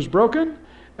that which was broken,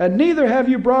 and neither have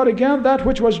you brought again that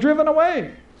which was driven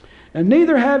away. And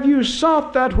neither have you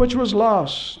sought that which was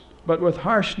lost, but with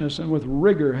harshness and with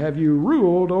rigor have you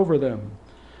ruled over them.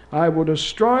 I will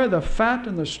destroy the fat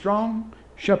and the strong,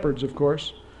 shepherds, of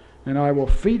course, and I will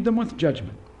feed them with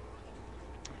judgment.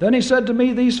 Then he said to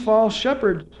me, These false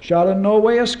shepherds shall in no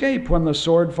way escape when the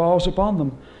sword falls upon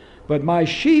them. But my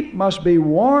sheep must be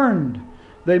warned.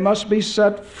 They must be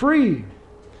set free.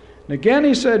 And again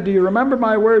he said, Do you remember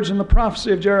my words in the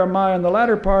prophecy of Jeremiah in the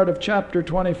latter part of chapter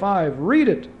 25? Read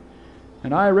it.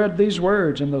 And I read these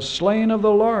words, And the slain of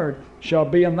the Lord shall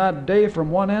be in that day from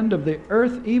one end of the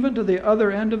earth even to the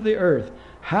other end of the earth.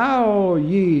 Howl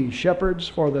ye, shepherds,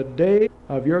 for the day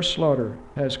of your slaughter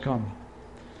has come.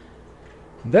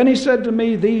 Then he said to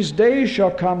me, These days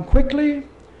shall come quickly,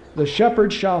 the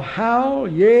shepherd shall howl,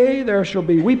 yea, there shall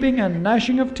be weeping and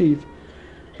gnashing of teeth,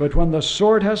 but when the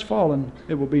sword has fallen,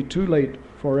 it will be too late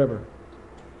forever.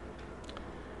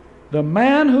 The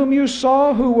man whom you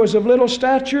saw who was of little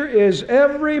stature is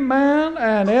every man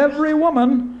and every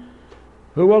woman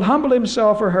who will humble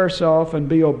himself or herself and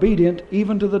be obedient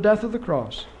even to the death of the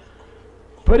cross,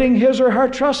 putting his or her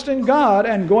trust in God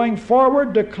and going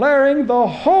forward declaring the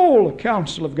whole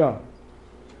counsel of God.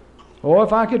 Oh,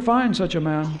 if I could find such a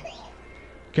man.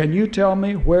 Can you tell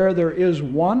me where there is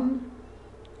one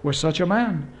with such a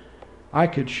man? I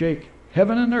could shake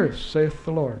heaven and earth, saith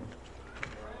the Lord.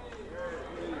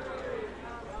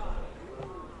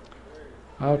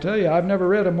 I'll tell you, I've never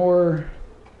read a more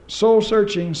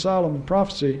soul-searching, solemn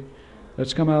prophecy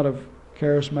that's come out of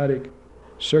charismatic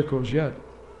circles yet.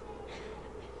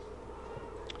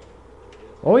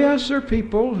 Oh yes, there are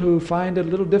people who find it a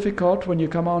little difficult when you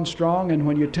come on strong and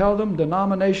when you tell them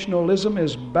denominationalism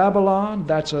is Babylon,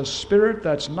 that's a spirit,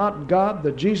 that's not God,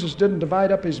 that Jesus didn't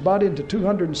divide up his body into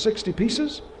 260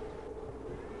 pieces.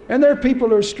 And there are people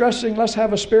who are stressing, let's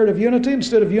have a spirit of unity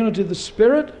instead of unity of the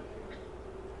Spirit.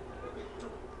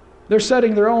 They're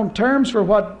setting their own terms for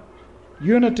what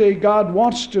unity God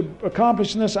wants to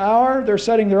accomplish in this hour. They're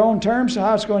setting their own terms for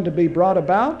how it's going to be brought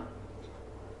about.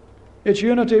 It's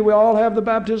unity. We all have the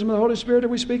baptism of the Holy Spirit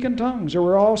and we speak in tongues, or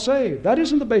we're all saved. That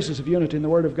isn't the basis of unity in the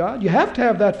Word of God. You have to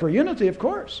have that for unity, of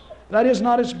course. That is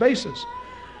not its basis.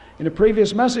 In a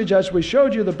previous message, as we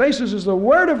showed you, the basis is the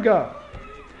Word of God.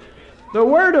 The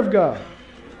Word of God.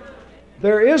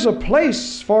 There is a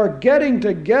place for getting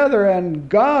together, and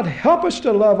God help us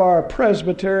to love our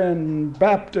Presbyterian,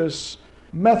 Baptist,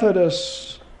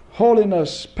 Methodist,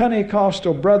 Holiness,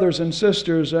 Pentecostal brothers and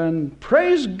sisters, and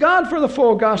praise God for the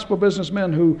full gospel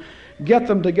businessmen who get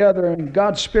them together and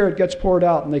God's Spirit gets poured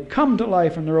out and they come to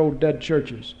life in their old dead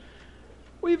churches.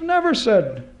 We've never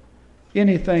said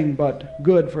anything but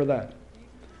good for that.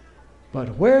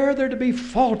 But where they're to be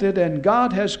faulted, and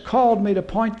God has called me to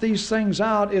point these things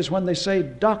out, is when they say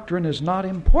doctrine is not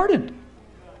important.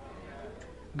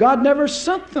 God never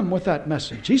sent them with that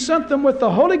message. He sent them with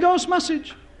the Holy Ghost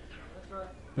message.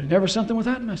 But He never sent them with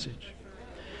that message.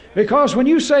 Because when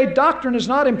you say doctrine is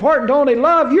not important, only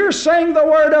love, you're saying the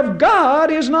Word of God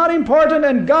is not important,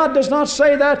 and God does not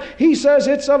say that. He says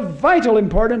it's of vital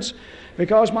importance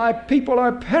because my people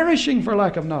are perishing for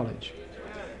lack of knowledge.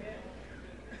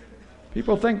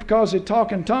 People think because they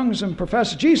talk in tongues and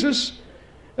profess Jesus,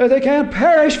 that they can't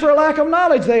perish for lack of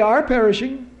knowledge. They are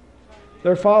perishing.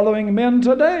 They're following men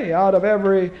today out of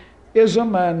every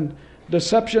ism and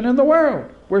deception in the world.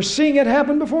 We're seeing it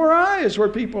happen before our eyes where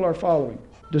people are following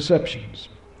deceptions.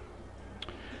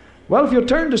 Well, if you'll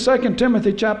turn to 2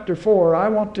 Timothy chapter 4, I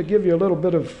want to give you a little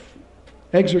bit of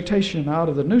exhortation out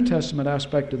of the New Testament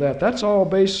aspect of that. That's all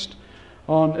based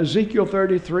on Ezekiel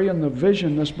 33 and the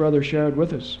vision this brother shared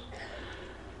with us.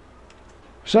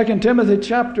 2 Timothy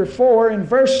chapter 4 in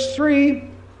verse 3,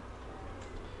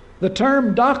 the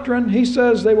term doctrine, he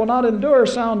says they will not endure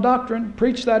sound doctrine,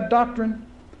 preach that doctrine.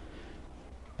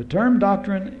 The term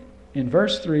doctrine in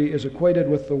verse 3 is equated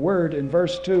with the word in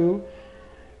verse 2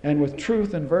 and with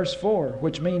truth in verse 4,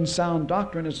 which means sound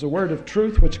doctrine is the word of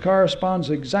truth which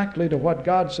corresponds exactly to what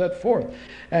God set forth.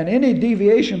 And any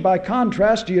deviation by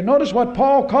contrast, do you notice what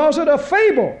Paul calls it? A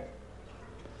fable.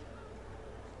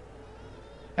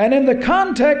 And in the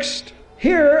context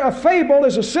here, a fable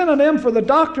is a synonym for the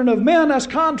doctrine of men as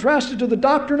contrasted to the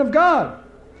doctrine of God.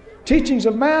 Teachings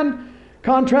of man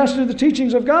contrasted to the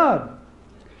teachings of God.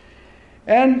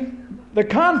 And the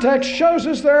context shows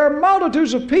us there are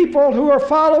multitudes of people who are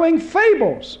following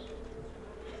fables.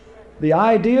 The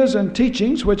ideas and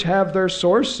teachings which have their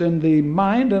source in the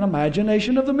mind and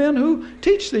imagination of the men who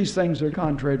teach these things that are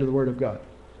contrary to the Word of God.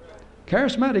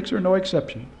 Charismatics are no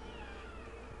exception.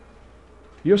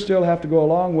 You'll still have to go a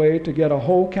long way to get a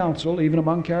whole council, even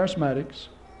among charismatics.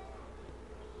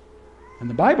 And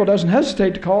the Bible doesn't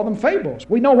hesitate to call them fables.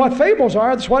 We know what fables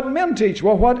are. That's what men teach.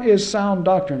 Well, what is sound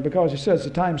doctrine? Because he says the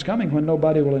time's coming when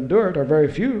nobody will endure it, or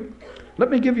very few. Let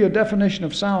me give you a definition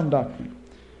of sound doctrine.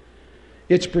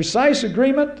 It's precise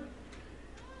agreement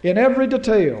in every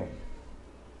detail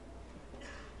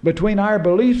between our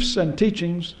beliefs and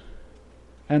teachings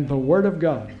and the Word of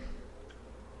God.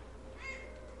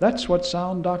 That's what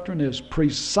sound doctrine is.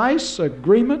 Precise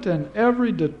agreement in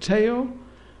every detail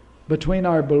between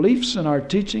our beliefs and our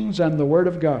teachings and the Word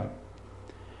of God.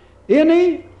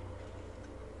 Any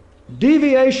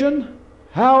deviation,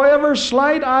 however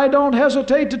slight, I don't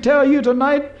hesitate to tell you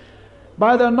tonight,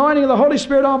 by the anointing of the Holy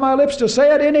Spirit on my lips to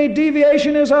say it, any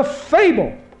deviation is a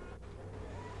fable.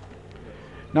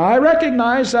 Now, I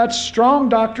recognize that's strong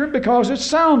doctrine because it's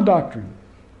sound doctrine.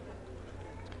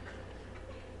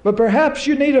 But perhaps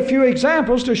you need a few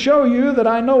examples to show you that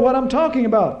I know what I'm talking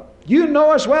about. You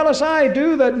know as well as I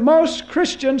do that most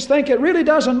Christians think it really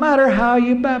doesn't matter how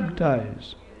you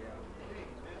baptize.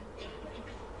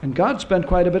 And God spent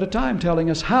quite a bit of time telling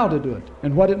us how to do it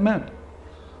and what it meant.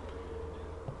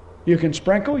 You can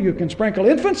sprinkle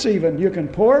infants even. You can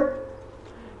pour,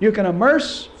 you can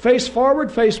immerse, face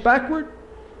forward, face backward,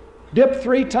 dip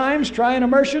 3 times, try an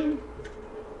immersion,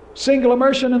 single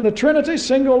immersion in the Trinity,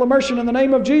 single immersion in the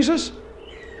name of Jesus.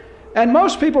 And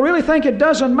most people really think it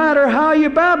doesn't matter how you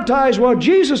baptize. Well,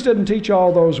 Jesus didn't teach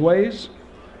all those ways.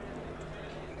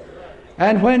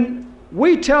 And when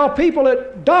we tell people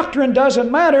that doctrine doesn't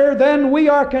matter, then we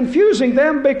are confusing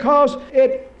them because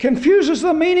it confuses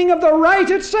the meaning of the rite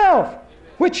itself,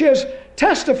 which is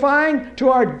testifying to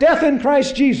our death in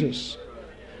Christ Jesus.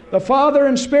 The Father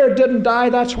and Spirit didn't die.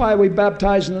 That's why we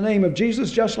baptize in the name of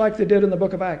Jesus, just like they did in the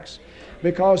book of Acts,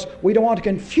 because we don't want to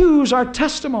confuse our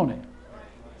testimony.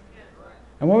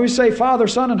 And when we say Father,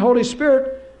 Son, and Holy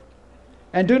Spirit,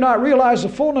 and do not realize the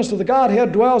fullness of the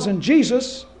Godhead dwells in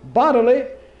Jesus bodily,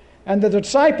 and the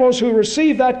disciples who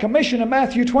received that commission in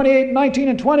Matthew 28, 19,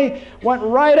 and 20 went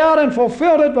right out and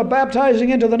fulfilled it by baptizing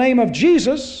into the name of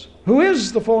Jesus, who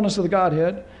is the fullness of the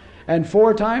Godhead. And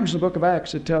 4 times in the book of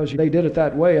Acts it tells you they did it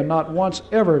that way, and not once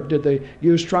ever did they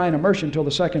use trine immersion until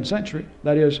the 2nd century.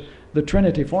 That is the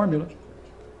Trinity formula.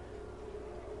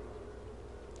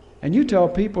 And you tell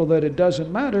people that it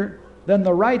doesn't matter, then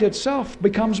the rite itself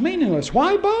becomes meaningless.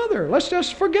 Why bother? Let's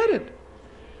just forget it.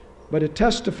 But it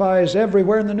testifies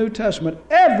everywhere in the New Testament,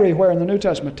 everywhere in the New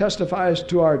Testament testifies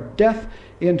to our death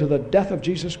into the death of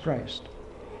Jesus Christ.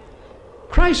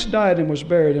 Christ died and was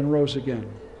buried and rose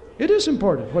again. It is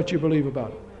important what you believe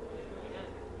about it.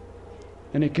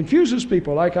 And it confuses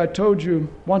people, like I told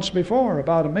you once before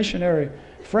about a missionary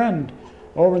friend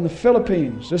over in the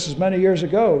Philippines. This is many years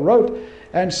ago. Wrote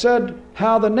and said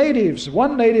how the natives,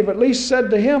 one native at least, said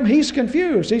to him, he's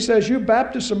confused. He says, you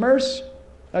Baptists immerse.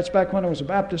 That's back when I was a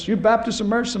Baptist. You Baptists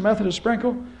immerse, the Methodist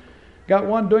sprinkle. Got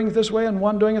one doing it this way and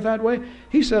one doing it that way.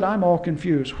 He said, I'm all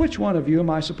confused. Which one of you am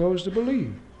I supposed to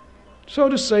believe? So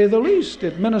to say the least,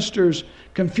 it ministers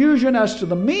confusion as to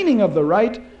the meaning of the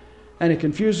rite, and it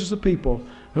confuses the people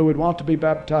who would want to be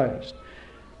baptized.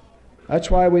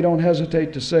 That's why we don't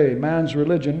hesitate to say man's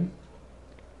religion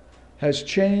has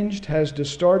changed, has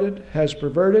distorted, has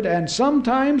perverted, and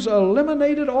sometimes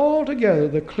eliminated altogether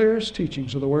the clearest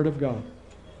teachings of the Word of God,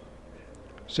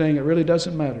 saying it really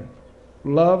doesn't matter.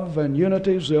 Love and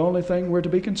unity is the only thing we're to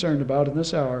be concerned about in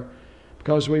this hour,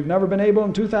 because we've never been able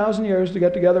in 2,000 years to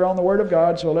get together on the Word of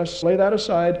God, so let's lay that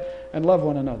aside and love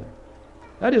one another.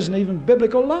 That isn't even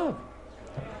biblical love.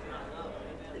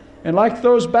 And like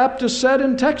those Baptists said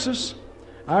in Texas,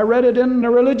 I read it in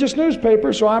a religious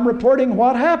newspaper, so I'm reporting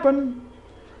what happened.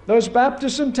 Those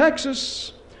Baptists in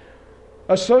Texas,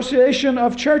 Association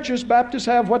of Churches, Baptists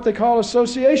have what they call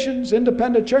associations,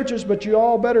 independent churches, but you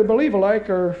all better believe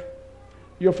alike or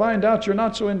you'll find out you're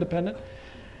not so independent.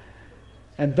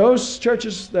 And those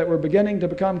churches that were beginning to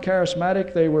become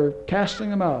charismatic, they were casting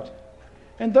them out.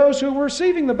 And those who were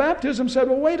receiving the baptism said,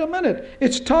 well, wait a minute,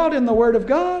 it's taught in the Word of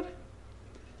God.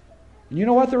 And you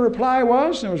know what the reply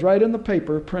was? It was right in the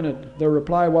paper, printed. The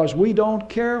reply was, we don't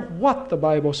care what the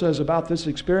Bible says about this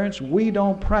experience. We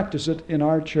don't practice it in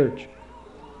our church.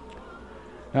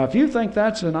 Now, if you think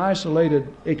that's an isolated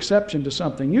exception to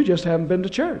something, you just haven't been to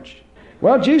church.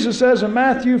 Well, Jesus says in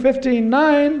Matthew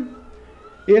 15:9,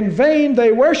 in vain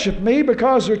they worship me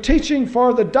because they're teaching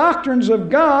for the doctrines of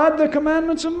God the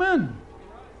commandments of men.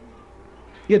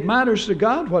 It matters to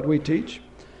God what we teach.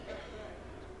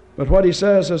 But what he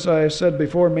says, as I said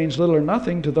before, means little or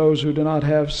nothing to those who do not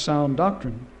have sound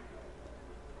doctrine.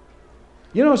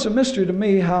 You know, it's a mystery to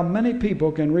me how many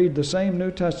people can read the same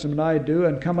New Testament I do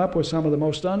and come up with some of the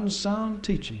most unsound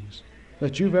teachings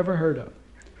that you've ever heard of.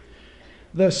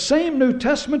 The same New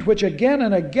Testament which again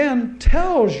and again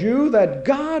tells you that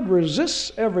God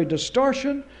resists every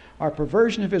distortion or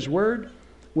perversion of His Word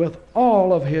with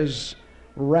all of His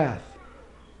wrath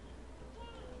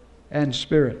and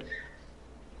Spirit.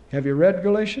 Have you read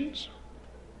Galatians?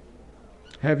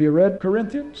 Have you read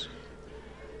Corinthians?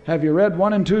 Have you read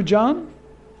 1 and 2 John?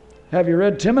 Have you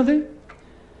read Timothy?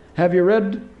 Have you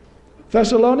read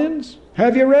Thessalonians?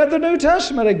 Have you read the New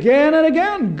Testament again and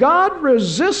again? God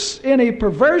resists any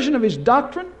perversion of His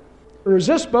doctrine,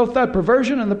 resists both that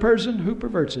perversion and the person who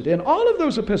perverts it. In all of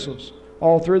those epistles,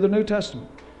 all through the New Testament,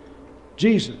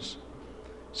 Jesus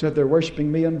said they're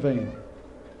worshiping me in vain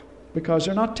because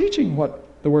they're not teaching what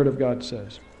the Word of God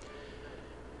says.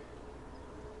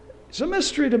 It's a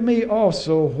mystery to me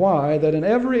also why that in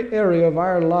every area of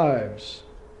our lives,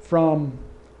 from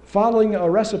following a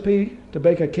recipe to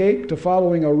bake a cake to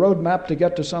following a roadmap to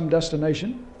get to some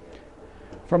destination,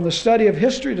 from the study of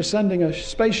history to sending a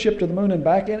spaceship to the moon and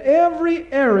back, in every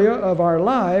area of our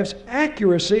lives,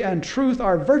 accuracy and truth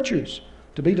are virtues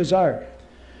to be desired.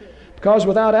 Because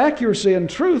without accuracy and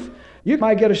truth, you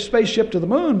might get a spaceship to the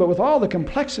moon, but with all the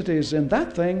complexities in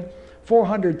that thing,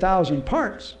 400,000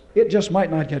 parts, it just might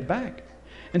not get back.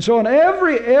 And so in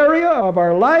every area of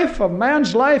our life, of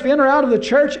man's life, in or out of the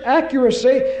church,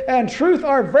 accuracy and truth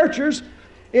are virtues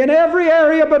in every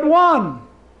area but one.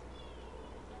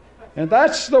 And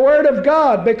that's the Word of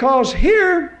God, because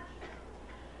here,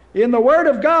 in the Word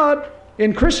of God,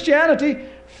 in Christianity,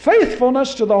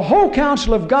 faithfulness to the whole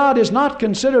counsel of God is not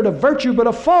considered a virtue but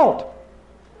a fault.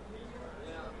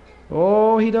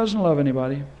 Oh, He doesn't love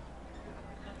anybody.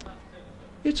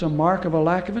 It's a mark of a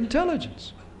lack of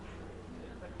intelligence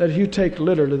that if you take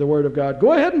literally the Word of God,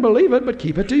 go ahead and believe it, but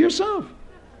keep it to yourself.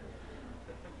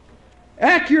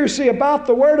 Accuracy about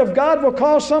the Word of God will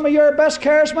cause some of your best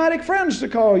charismatic friends to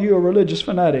call you a religious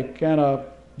fanatic and a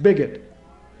bigot.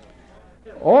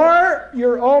 Or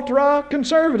you're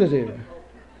ultra-conservative.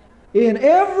 In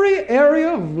every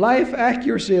area of life,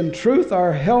 accuracy and truth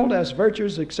are held as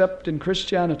virtues except in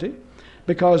Christianity,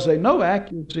 because they know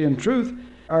accuracy and truth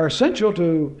are essential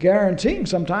to guaranteeing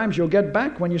sometimes you'll get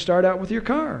back when you start out with your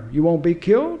car. You won't be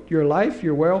killed. Your life,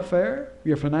 your welfare,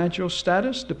 your financial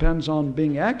status depends on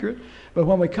being accurate. But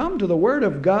when we come to the Word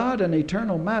of God and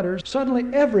eternal matters, suddenly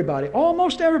everybody,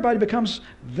 almost everybody, becomes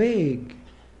vague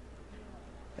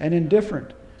and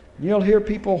indifferent. You'll hear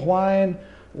people whine,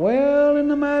 well, in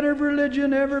the matter of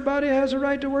religion, everybody has a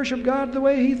right to worship God the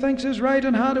way he thinks is right,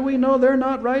 and how do we know they're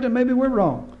not right and maybe we're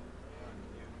wrong?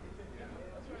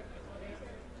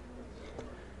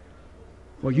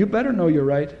 Well, you better know you're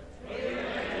right.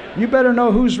 You better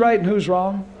know who's right and who's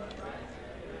wrong.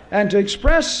 And to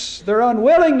express their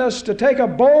unwillingness to take a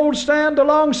bold stand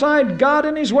alongside God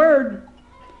and His Word.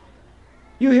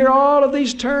 You hear all of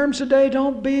these terms today.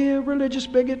 Don't be a religious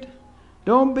bigot.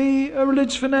 Don't be a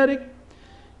religious fanatic.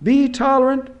 Be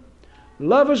tolerant.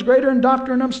 Love is greater in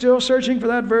doctrine. I'm still searching for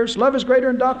that verse. Love is greater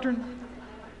in doctrine.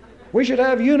 We should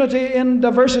have unity in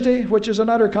diversity, which is an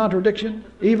utter contradiction,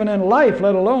 even in life,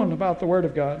 let alone about the Word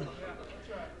of God.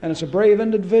 And it's a brave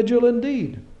individual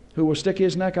indeed who will stick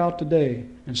his neck out today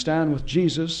and stand with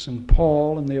Jesus and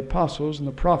Paul and the apostles and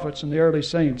the prophets and the early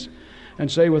saints and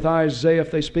say with Isaiah,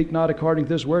 if they speak not according to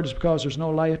this word, it's because there's no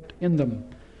light in them.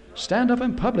 Stand up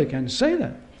in public and say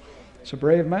that. It's a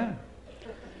brave man.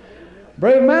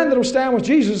 Brave man that will stand with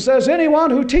Jesus says, anyone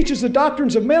who teaches the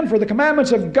doctrines of men for the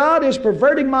commandments of God is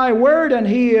perverting my word, and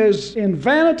he is in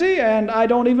vanity, and I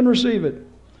don't even receive it.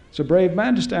 It's a brave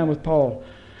man to stand with Paul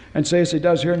and say, as he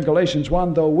does here in Galatians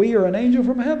 1, though we are an angel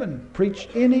from heaven, preach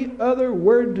any other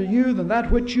word to you than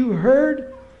that which you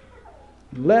heard,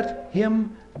 let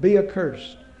him be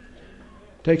accursed.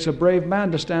 It takes a brave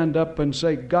man to stand up and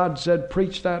say, God said,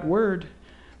 preach that word.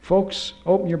 Folks,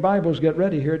 open your Bibles, get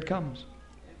ready, here it comes.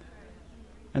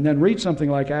 And then read something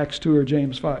like Acts 2 or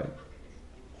James 5.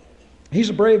 He's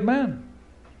a brave man.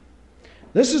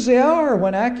 This is the hour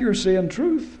when accuracy and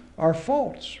truth are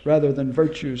faults rather than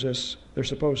virtues as they're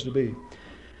supposed to be.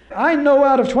 I know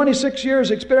out of 26 years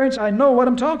experience, I know what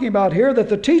I'm talking about here, that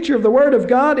the teacher of the Word of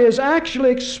God is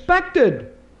actually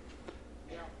expected.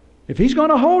 If he's going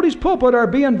to hold his pulpit or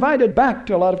be invited back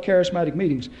to a lot of charismatic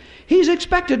meetings, he's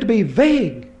expected to be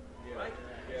vague,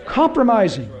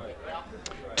 compromising,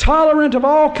 tolerant of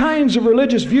all kinds of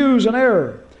religious views and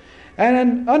error,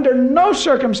 and under no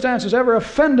circumstances ever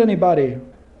offend anybody.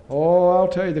 Oh, I'll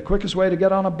tell you, the quickest way to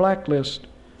get on a blacklist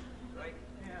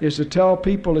is to tell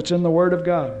people it's in the Word of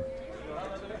God.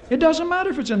 It doesn't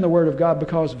matter if it's in the Word of God,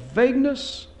 because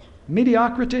vagueness,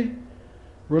 mediocrity,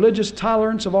 religious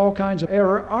tolerance of all kinds of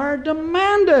error are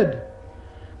demanded.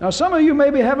 Now, some of you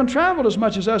maybe haven't traveled as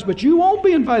much as us, but you won't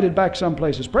be invited back some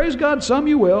places. Praise God, some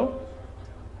you will.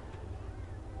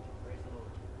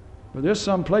 But there's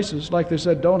some places, like they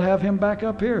said, don't have him back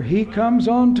up here. He comes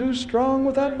on too strong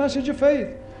with that message of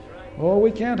faith. Oh,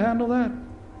 we can't handle that.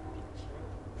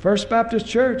 First Baptist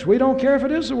Church, we don't care if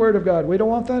it is the Word of God. We don't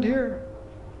want that here.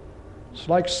 It's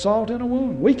like salt in a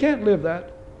wound. We can't live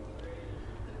that.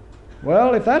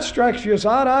 Well, if that strikes you as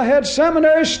odd, I had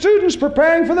seminary students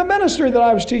preparing for the ministry that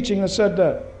I was teaching that said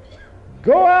that.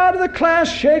 Go out of the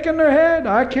class shaking their head.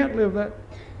 I can't live that.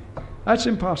 That's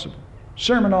impossible.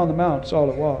 Sermon on the Mount is all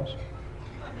it was.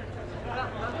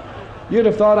 You'd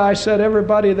have thought I said,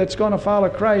 everybody that's going to follow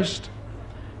Christ,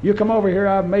 you come over here,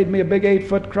 I've made me a big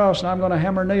 8-foot cross, and I'm going to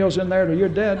hammer nails in there till you're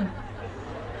dead.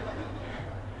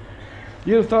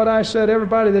 You'd have thought I said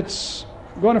everybody that's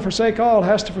going to forsake all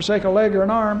has to forsake a leg or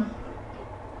an arm.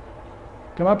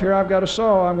 Come up here, I've got a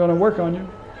saw, I'm going to work on you.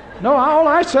 No, all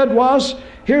I said was,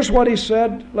 here's what he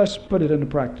said, let's put it into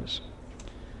practice.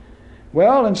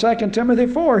 Well, in 2 Timothy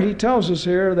 4, he tells us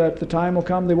here that the time will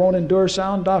come they won't endure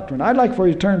sound doctrine. I'd like for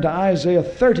you to turn to Isaiah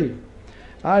 30.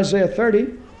 Isaiah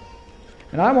 30.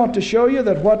 And I want to show you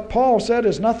that what Paul said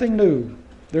is nothing new.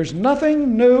 There's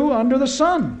nothing new under the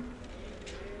sun.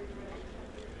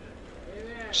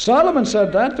 Solomon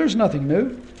said that. There's nothing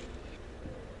new.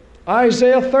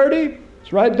 Isaiah 30,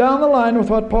 it's right down the line with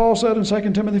what Paul said in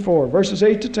 2 Timothy 4, verses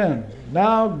 8 to 10.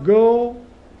 Now go,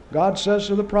 God says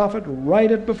to the prophet,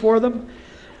 write it before them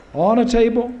on a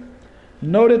table,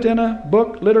 note it in a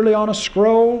book, literally on a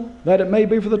scroll, that it may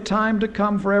be for the time to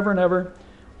come forever and ever.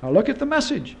 Now look at the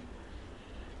message.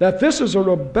 That this is a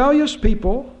rebellious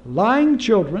people, lying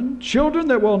children, children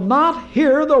that will not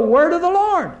hear the word of the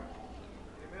Lord,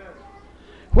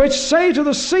 which say to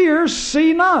the seers,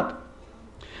 see not,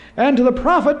 and to the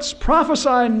prophets,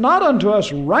 prophesy not unto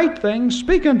us right things,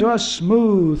 speak unto us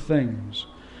smooth things.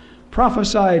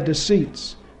 Prophesy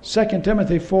deceits. 2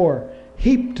 Timothy 4,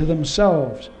 heap to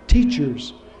themselves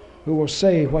teachers who will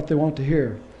say what they want to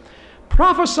hear.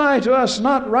 Prophesy to us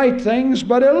not right things,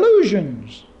 but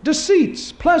illusions,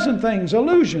 deceits, pleasant things,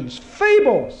 illusions,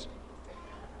 fables,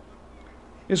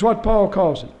 is what Paul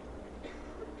calls it.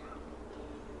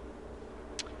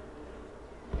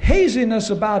 Haziness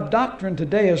about doctrine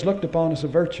today is looked upon as a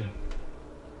virtue.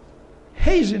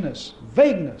 Haziness,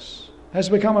 vagueness has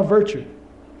become a virtue.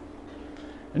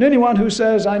 And anyone who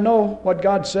says, I know what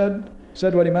God said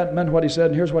what he meant what he said,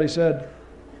 and here's what he said,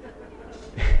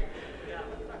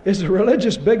 is a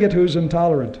religious bigot who's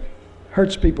intolerant,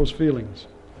 hurts people's feelings.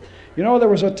 You know, there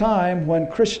was a time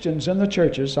when Christians in the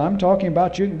churches, I'm talking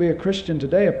about you can be a Christian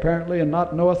today apparently and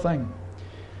not know a thing.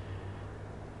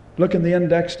 Look in the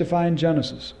index to find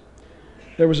Genesis.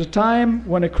 There was a time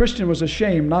when a Christian was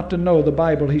ashamed not to know the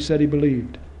Bible he said he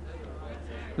believed.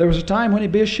 There was a time when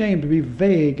he'd be ashamed to be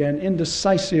vague and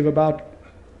indecisive about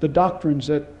the doctrines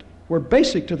that were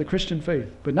basic to the Christian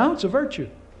faith. But now it's a virtue.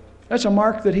 That's a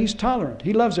mark that he's tolerant.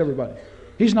 He loves everybody.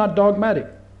 He's not dogmatic.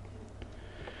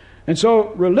 And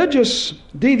so religious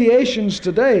deviations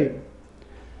today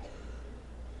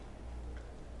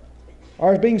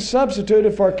are being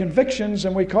substituted for convictions,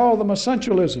 and we call them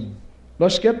essentialism.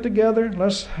 Let's get together.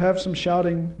 Let's have some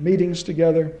shouting meetings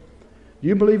together. Do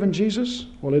you believe in Jesus?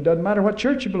 Well, it doesn't matter what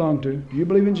church you belong to. Do you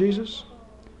believe in Jesus?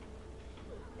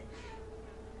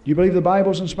 Do you believe the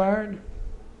Bible's inspired?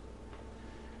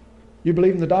 You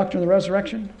believe in the doctrine of the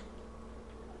resurrection?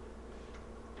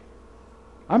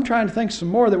 I'm trying to think some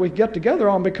more that we can get together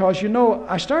on, because, you know,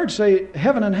 I started to say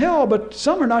heaven and hell, but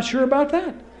some are not sure about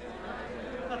that.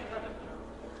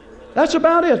 That's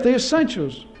about it, the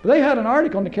essentials. They had an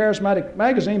article in the Charismatic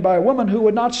magazine by a woman who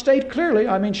would not state clearly,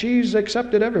 I mean, she's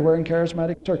accepted everywhere in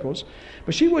charismatic circles,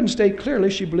 but she wouldn't state clearly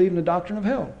she believed in the doctrine of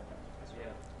hell.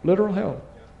 Literal hell.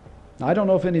 Now, I don't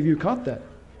know if any of you caught that.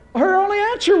 Her only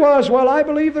answer was, well, I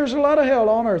believe there's a lot of hell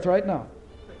on earth right now.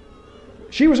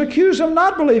 She was accused of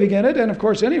not believing in it, and of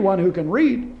course anyone who can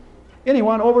read,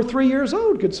 anyone over 3 years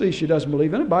old could see she doesn't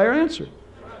believe in it by her answer.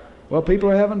 Well, people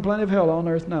are having plenty of hell on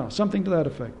earth now. Something to that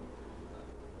effect.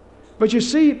 But you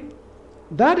see,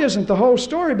 that isn't the whole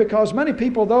story, because many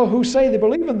people, though, who say they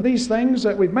believe in these things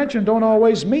that we've mentioned don't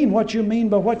always mean what you mean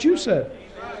by what you said.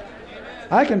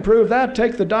 I can prove that.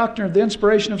 Take the doctrine of the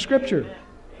inspiration of Scripture.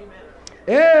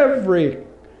 Every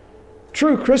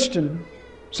true Christian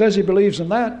says he believes in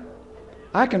that.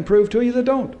 I can prove to you they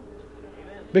don't.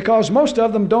 Because most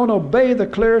of them don't obey the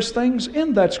clearest things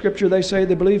in that Scripture they say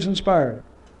they believe is inspired.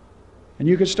 And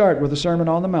you could start with the Sermon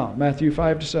on the Mount, Matthew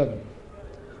 5-7.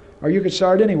 Or you could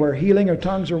start anywhere, healing or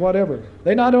tongues or whatever.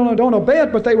 They not only don't obey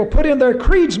it, but they will put in their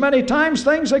creeds many times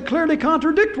things that clearly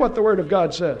contradict what the Word of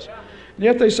God says. And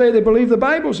yet they say they believe the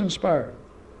Bible's inspired.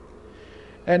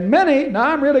 And many, now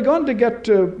I'm really going to get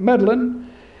to meddling,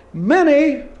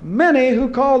 many who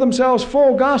call themselves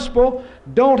full gospel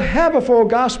don't have a full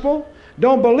gospel,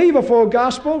 don't believe a full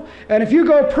gospel, and if you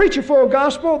go preach a full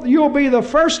gospel, you'll be the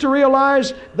first to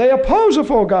realize they oppose a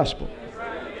full gospel.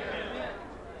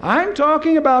 I'm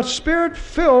talking about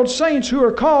Spirit-filled saints who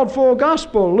are called full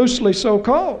gospel, loosely so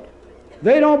called.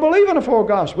 They don't believe in a full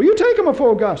gospel. You take them a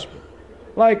full gospel.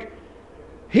 Like,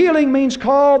 healing means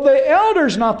call the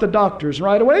elders, not the doctors.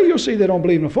 Right away you'll see they don't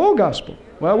believe in a full gospel.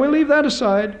 Well, we'll leave that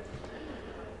aside.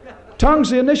 Tongues,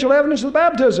 the initial evidence of the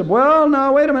baptism. Well,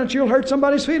 now, wait a minute, you'll hurt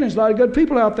somebody's feelings. A lot of good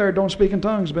people out there don't speak in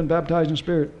tongues, have been baptized in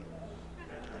Spirit.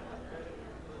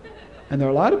 And there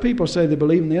are a lot of people say they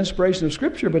believe in the inspiration of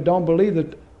Scripture, but don't believe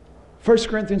that 1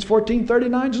 Corinthians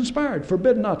 14:39 is inspired.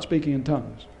 Forbid not speaking in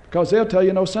tongues. Because they'll tell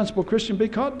you no sensible Christian be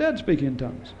caught dead speaking in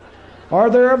tongues. Or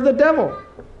they're of the devil.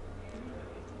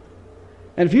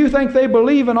 And if you think they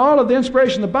believe in all of the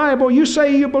inspiration of the Bible, you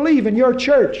say you believe in your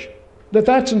church that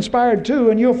that's inspired too,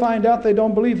 and you'll find out they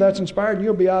don't believe that's inspired, and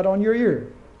you'll be out on your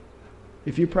ear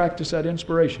if you practice that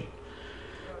inspiration.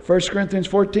 1 Corinthians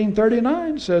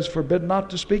 14:39 says, forbid not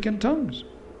to speak in tongues.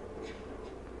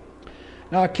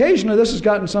 Now, occasionally this has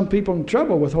gotten some people in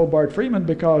trouble with Hobart Freeman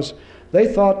because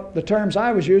they thought the terms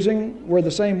I was using were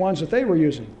the same ones that they were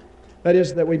using. That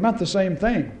is, that we meant the same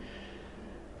thing.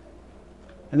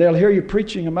 And they'll hear you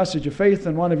preaching a message of faith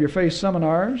in one of your faith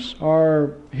seminars,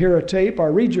 or hear a tape,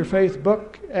 or read your faith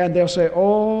book, and they'll say,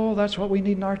 oh, that's what we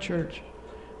need in our church.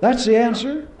 That's the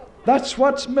answer. That's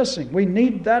what's missing. We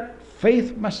need that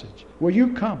faith message. Will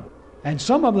you come? And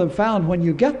some of them found when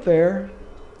you get there,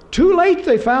 too late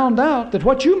they found out that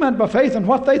what you meant by faith and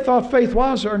what they thought faith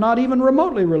was are not even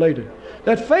remotely related.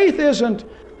 That faith isn't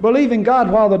believing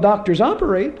God while the doctors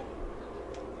operate.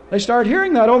 They start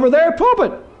hearing that over their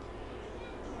pulpit.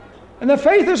 And that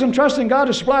faith isn't trusting God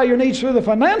to supply your needs through the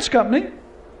finance company.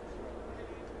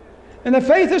 And that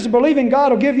faith isn't believing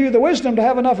God will give you the wisdom to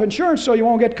have enough insurance so you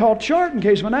won't get caught short in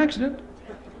case of an accident.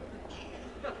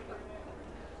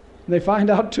 And they find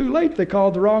out too late they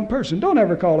called the wrong person. Don't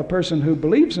ever call a person who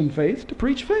believes in faith to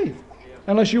preach faith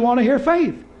unless you want to hear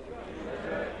faith.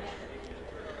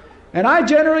 And I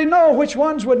generally know which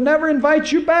ones would never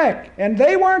invite you back. And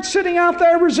they weren't sitting out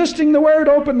there resisting the word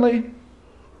openly.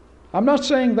 I'm not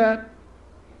saying that.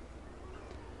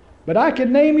 But I could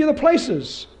name you the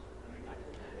places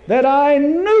that I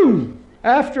knew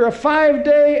after a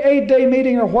 5-day, 8-day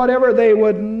meeting or whatever, they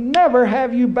would never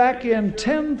have you back in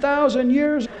 10,000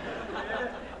 years.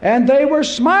 And they were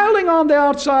smiling on the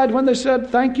outside when they said,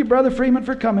 thank you, Brother Freeman,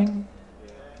 for coming.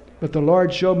 But the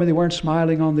Lord showed me they weren't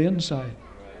smiling on the inside.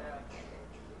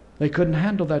 They couldn't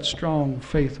handle that strong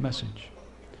faith message.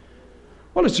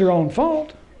 Well, it's their own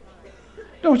fault.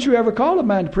 Don't you ever call a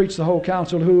man to preach the whole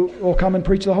counsel who will come and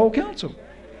preach the whole counsel.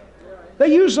 They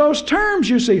use those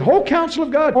terms, you see, whole counsel of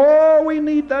God. Oh, we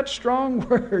need that strong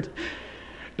word.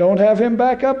 Don't have him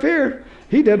back up here.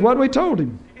 He did what we told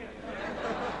him.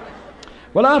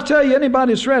 Well, I'll tell you,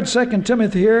 anybody that's read 2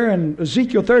 Timothy here and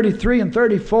Ezekiel 33 and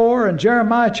 34 and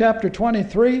Jeremiah chapter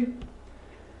 23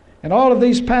 and all of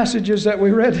these passages that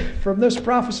we read from this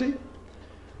prophecy,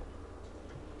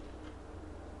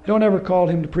 don't ever call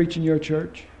him to preach in your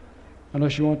church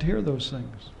unless you want to hear those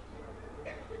things.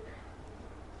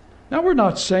 Now, we're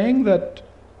not saying that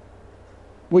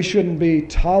we shouldn't be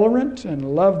tolerant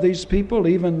and love these people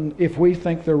even if we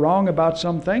think they're wrong about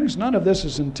some things. None of this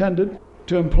is intended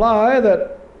to imply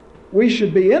that we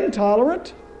should be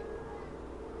intolerant.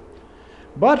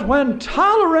 But when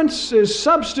tolerance is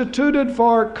substituted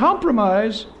for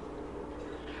compromise,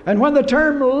 and when the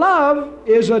term love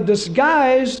is a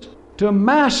disguise to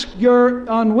mask your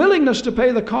unwillingness to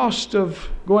pay the cost of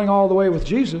going all the way with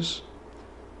Jesus,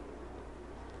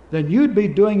 then you'd be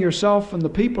doing yourself and the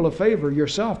people a favor,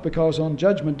 yourself, because on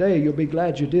Judgment Day you'll be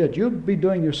glad you did. You'll be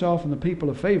doing yourself and the people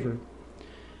a favor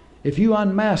if you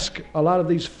unmask a lot of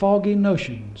these foggy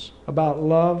notions about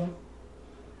love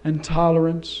and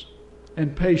tolerance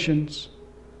and patience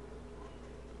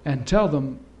and tell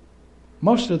them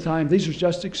most of the time these are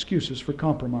just excuses for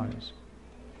compromise.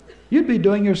 You'd be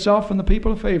doing yourself and the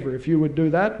people a favor if you would do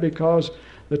that, because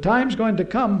the time's going to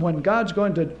come when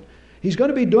He's going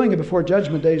to be doing it before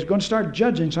Judgment Day. He's going to start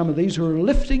judging some of these who are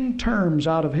lifting terms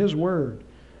out of His Word.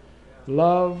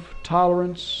 Love,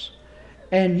 tolerance,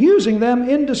 and using them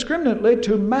indiscriminately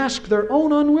to mask their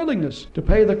own unwillingness to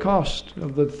pay the cost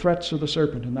of the threats of the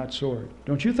serpent and that sword.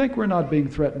 Don't you think we're not being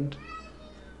threatened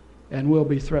and will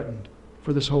be threatened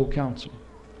for this whole counsel?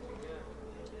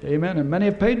 Amen. And many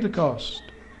have paid the cost.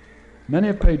 Many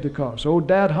have paid the cost. Old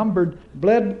Dad Humbert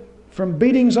bled from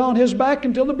beatings on his back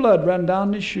until the blood ran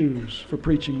down his shoes for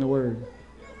preaching the Word.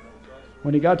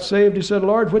 When he got saved, he said,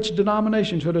 Lord, which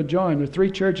denomination should I join? There are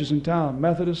 3 churches in town,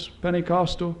 Methodist,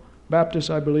 Pentecostal, Baptist,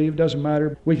 I believe, doesn't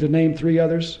matter. We could name 3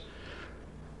 others.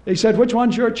 He said, which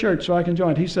one's your church so I can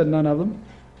join? He said, none of them.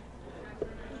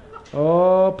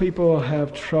 Oh, people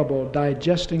have trouble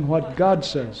digesting what God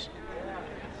says.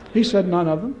 He said, none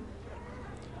of them.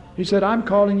 He said, I'm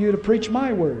calling you to preach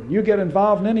my word. You get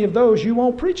involved in any of those, you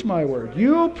won't preach my word.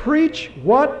 You'll preach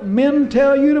what men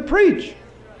tell you to preach.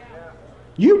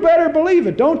 You better believe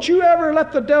it. Don't you ever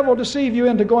let the devil deceive you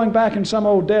into going back in some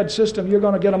old dead system. You're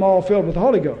going to get them all filled with the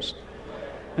Holy Ghost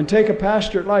and take a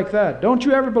pastorate like that. Don't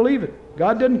you ever believe it.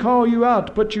 God didn't call you out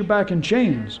to put you back in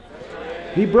chains.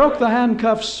 He broke the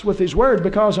handcuffs with His word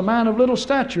because a man of little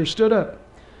stature stood up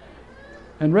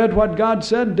and read what God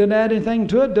said, didn't add anything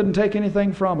to it, didn't take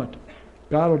anything from it.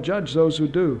 God will judge those who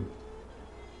do.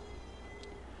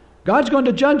 God's going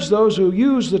to judge those who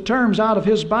use the terms out of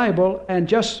His Bible and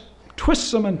just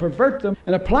twist them and pervert them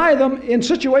and apply them in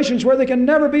situations where they can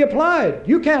never be applied.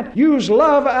 You can't use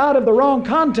love out of the wrong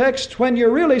context when you're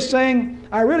really saying,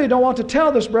 I really don't want to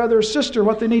tell this brother or sister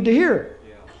what they need to hear.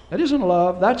 That isn't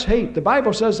love, that's hate. The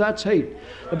Bible says that's hate.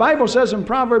 The Bible says in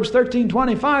Proverbs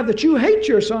 13:25 that you hate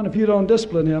your son if you don't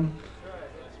discipline him.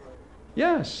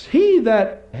 Yes, he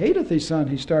that hateth his son,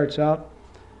 he starts out,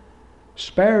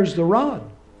 spares the rod,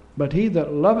 but he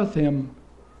that loveth him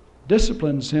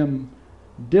disciplines him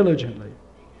diligently.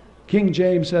 King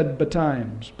James said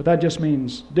betimes, but that just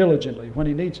means diligently, when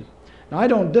he needs it. Now, I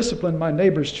don't discipline my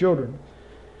neighbor's children.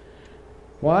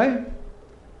 Why?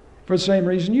 For the same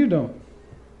reason you don't.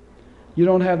 You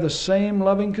don't have the same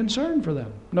loving concern for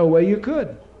them. No way you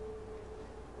could.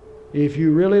 If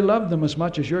you really loved them as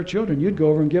much as your children, you'd go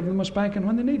over and give them a spanking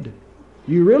when they need it.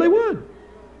 You really would.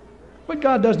 But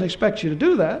God doesn't expect you to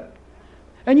do that.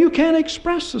 And you can't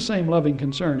express the same loving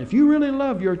concern. If you really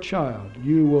love your child,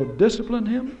 you will discipline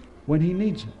him when he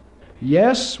needs it.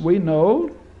 Yes, we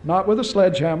know, not with a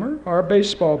sledgehammer or a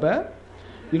baseball bat.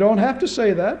 You don't have to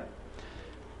say that.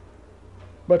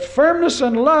 But firmness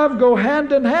and love go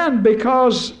hand in hand,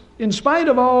 because in spite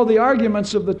of all the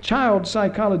arguments of the child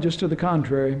psychologist to the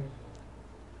contrary,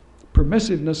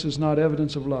 permissiveness is not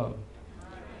evidence of love.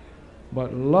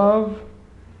 But love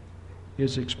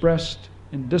is expressed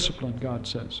in discipline, God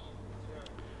says.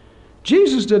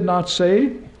 Jesus did not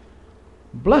say,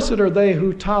 blessed are they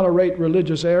who tolerate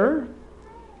religious error.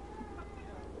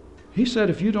 He said,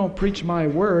 if you don't preach my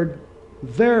word,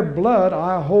 their blood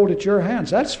I hold at your hands.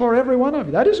 That's for every one of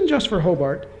you. That isn't just for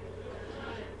Hobart.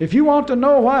 If you want to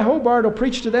know why Hobart will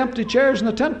preach to the empty chairs and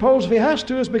the tent poles if he has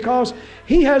to, is because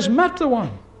he has met the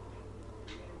one.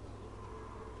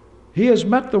 He has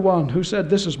met the one who said,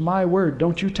 this is my word,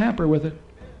 don't you tamper with it.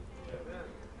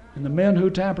 And the men who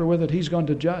tamper with it, he's going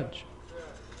to judge.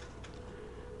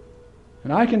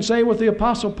 And I can say with the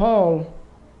Apostle Paul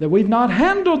that we've not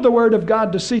handled the word of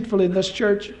God deceitfully in this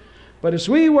church, but as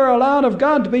we were allowed of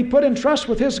God to be put in trust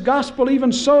with His gospel,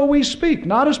 even so we speak,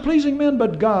 not as pleasing men,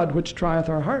 but God which trieth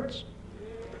our hearts.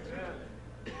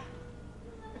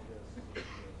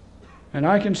 And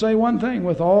I can say one thing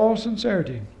with all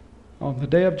sincerity on the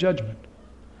day of judgment.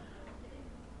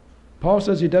 Paul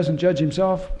says he doesn't judge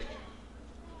himself.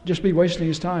 Just be wasting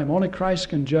his time. Only Christ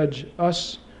can judge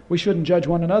us. We shouldn't judge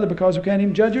one another because we can't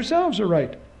even judge ourselves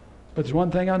aright. But there's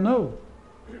one thing I know.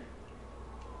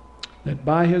 That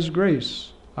by His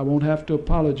grace, I won't have to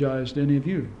apologize to any of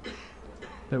you.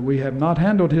 That we have not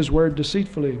handled His word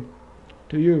deceitfully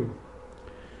to you.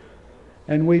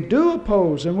 And we do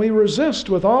oppose and we resist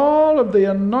with all of the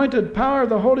anointed power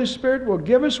the Holy Spirit will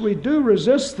give us. We do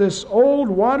resist this old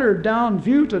watered down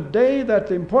view today that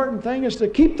the important thing is to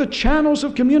keep the channels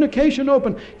of communication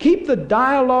open. Keep the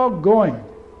dialogue going.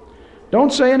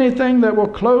 Don't say anything that will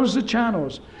close the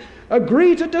channels.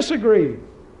 Agree to disagree.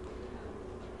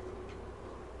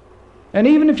 And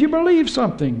even if you believe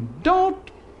something,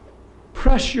 don't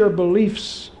press your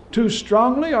beliefs too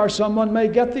strongly, or someone may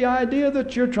get the idea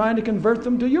that you're trying to convert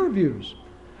them to your views.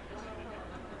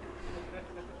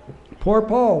 Poor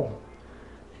Paul.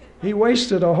 He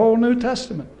wasted a whole New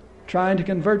Testament trying to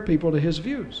convert people to his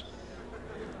views.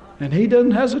 And he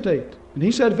didn't hesitate. And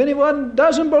he said, if anyone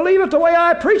doesn't believe it the way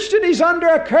I preached it, he's under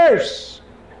a curse.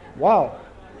 Wow.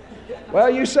 Well,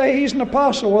 you say he's an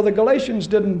apostle. Well, the Galatians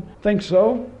didn't think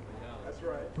so.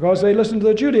 Because they listened to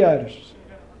the Judaizers.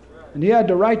 And he had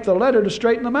to write the letter to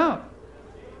straighten them out.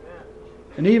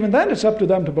 And even then it's up to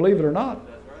them to believe it or not.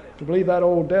 To believe that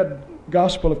old dead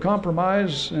gospel of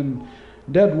compromise and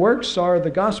dead works are the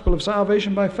gospel of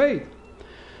salvation by faith.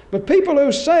 But people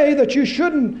who say that you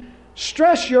shouldn't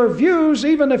stress your views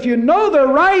even if you know they're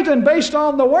right and based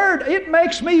on the Word, it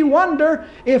makes me wonder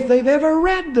if they've ever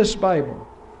read this Bible.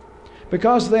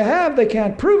 Because they have, they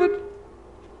can't prove it.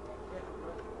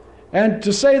 And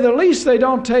to say the least, they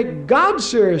don't take God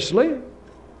seriously,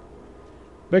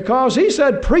 because He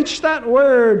said, preach that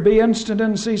word, be instant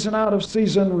in season, out of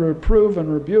season, reprove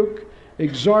and rebuke,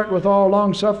 exhort with all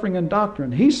longsuffering and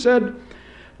doctrine. He said,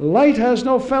 light has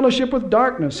no fellowship with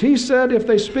darkness. He said, if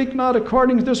they speak not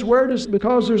according to this word, it's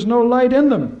because there's no light in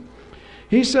them.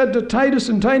 He said to Titus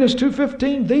in Titus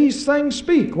 2:15, these things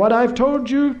speak. What I've told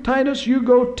you, Titus, you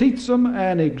go teach them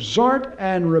and exhort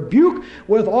and rebuke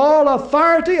with all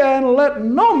authority, and let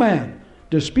no man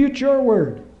dispute your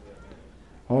word.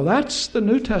 Oh, that's the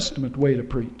New Testament way to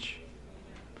preach.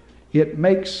 It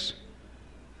makes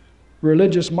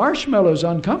religious marshmallows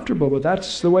uncomfortable, but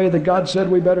that's the way that God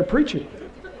said we better preach it.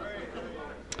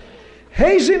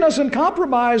 Haziness and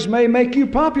compromise may make you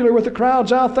popular with the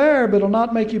crowds out there, but it'll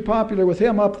not make you popular with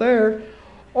Him up there,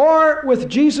 or with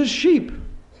Jesus' sheep.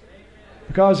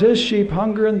 Because His sheep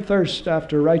hunger and thirst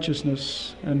after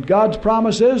righteousness. And God's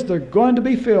promise is they're going to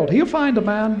be filled. He'll find a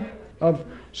man of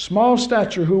small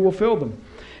stature who will fill them.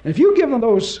 And if you give them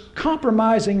those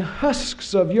compromising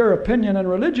husks of your opinion and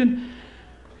religion,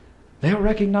 they'll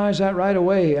recognize that right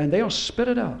away and they'll spit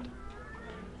it out.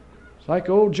 It's like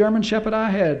the old German shepherd I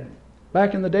had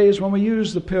back in the days when we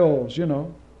used the pills,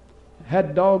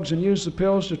 Had dogs and used the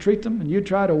pills to treat them, and you'd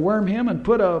try to worm him and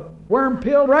put a worm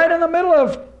pill right in the middle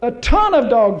of a ton of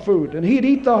dog food, and he'd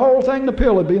eat the whole thing. The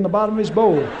pill would be in the bottom of his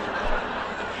bowl.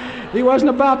 He wasn't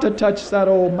about to touch that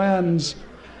old man's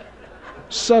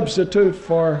substitute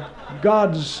for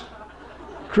God's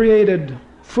created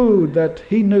food that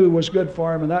he knew was good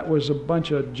for him, and that was a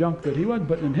bunch of junk that he wasn't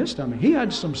putting in his stomach. He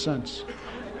had some sense.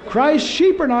 Christ's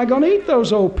sheep are not going to eat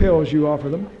those old pills you offer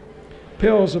them,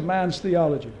 pills of man's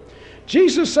theology.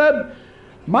 Jesus said,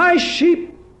 my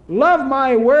sheep love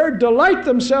my word, delight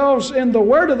themselves in the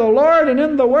word of the Lord, and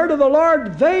in the word of the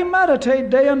Lord they meditate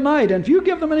day and night. And if you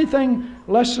give them anything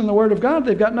less than the word of God,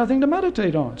 they've got nothing to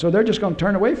meditate on. So they're just going to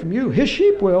turn away from you. His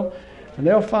sheep will, and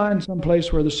they'll find some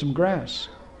place where there's some grass.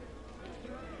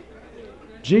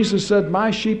 Jesus said, my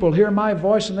sheep will hear my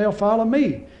voice and they'll follow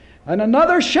me. And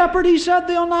another shepherd, he said,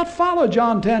 they'll not follow,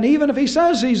 John 10, even if he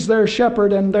says he's their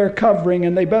shepherd and their covering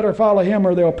and they better follow him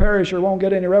or they'll perish or won't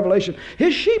get any revelation.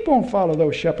 His sheep won't follow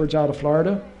those shepherds out of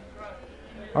Florida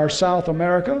or South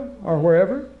America or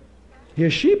wherever.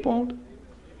 His sheep won't.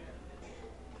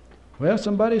 Well,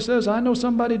 somebody says, I know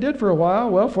somebody did for a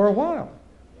while. Well, for a while.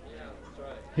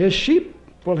 His sheep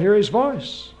will hear his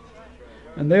voice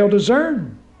and they'll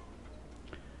discern.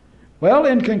 Well,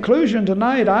 in conclusion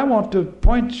tonight, I want to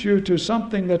point you to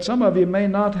something that some of you may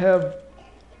not have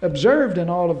observed in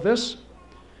all of this.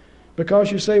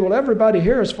 Because you say, well, everybody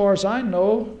here, as far as I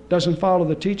know, doesn't follow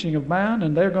the teaching of man,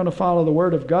 and they're going to follow the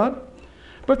Word of God.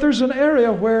 But there's an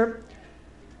area where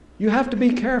you have to be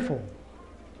careful.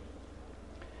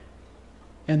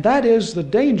 And that is the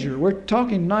danger. We're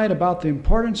talking tonight about the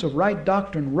importance of right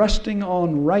doctrine, resting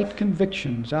on right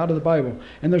convictions out of the Bible.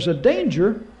 And there's a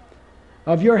danger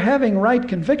of your having right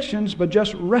convictions, but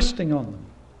just resting on them.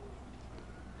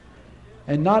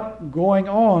 And not going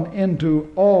on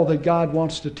into all that God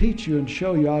wants to teach you and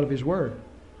show you out of His Word.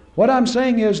 What I'm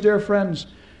saying is, dear friends,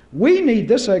 we need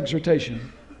this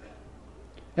exhortation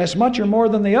as much or more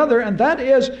than the other, and that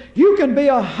is, you can be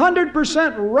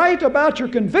 100% right about your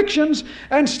convictions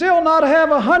and still not have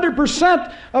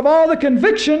 100% of all the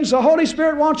convictions the Holy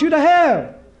Spirit wants you to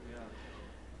have.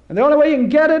 And the only way you can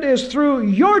get it is through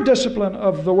your discipline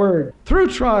of the Word, through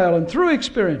trial and through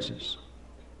experiences.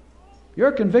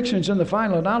 Your convictions in the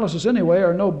final analysis anyway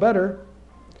are no better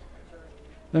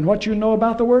than what you know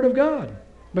about the Word of God.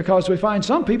 Because we find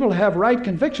some people have right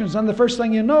convictions, and the first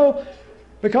thing you know,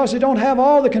 because they don't have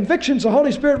all the convictions the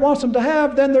Holy Spirit wants them to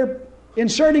have, then they're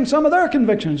inserting some of their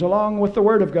convictions along with the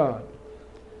Word of God.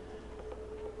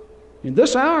 In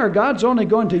this hour, God's only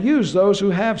going to use those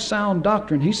who have sound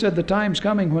doctrine. He said the time's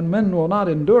coming when men will not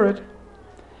endure it.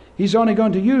 He's only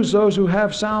going to use those who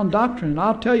have sound doctrine. And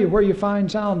I'll tell you where you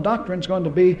find sound doctrine is going to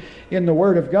be in the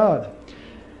Word of God.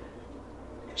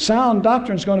 Sound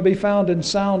doctrine is going to be found in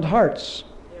sound hearts.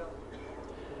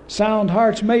 Sound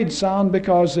hearts made sound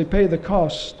because they pay the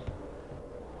cost.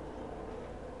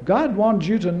 God wants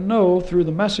you to know through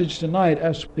the message tonight,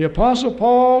 as the Apostle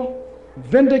Paul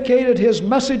vindicated his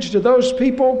message to those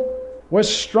people with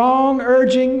strong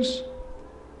urgings,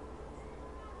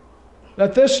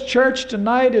 that this church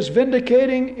tonight is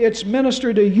vindicating its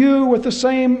ministry to you with the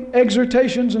same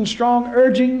exhortations and strong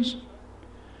urgings.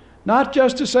 Not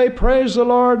just to say, praise the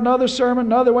Lord, another sermon,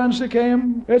 another Wednesday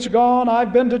came, it's gone,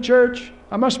 I've been to church,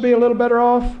 I must be a little better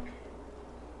off.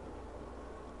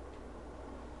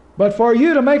 But for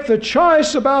you to make the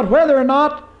choice about whether or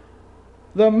not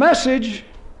the message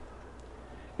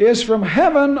is from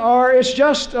heaven or it's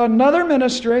just another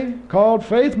ministry called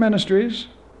Faith Ministries,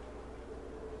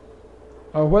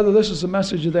 or whether this is the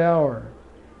message of the hour.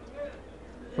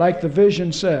 Like the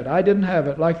vision said. I didn't have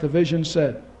it. Like the vision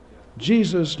said.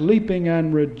 Jesus leaping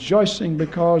and rejoicing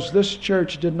because this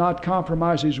church did not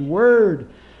compromise His Word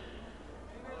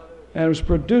and was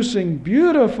producing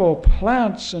beautiful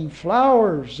plants and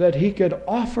flowers that He could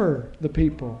offer the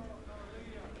people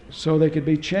so they could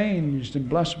be changed and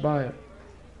blessed by it.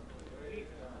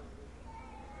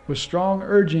 With strong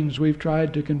urgings, we've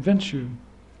tried to convince you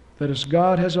that as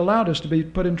God has allowed us to be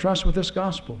put in trust with this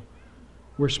gospel,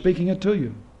 we're speaking it to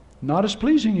you, not as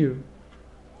pleasing you,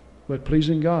 but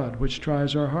pleasing God, which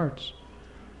tries our hearts.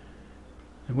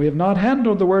 And we have not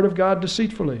handled the Word of God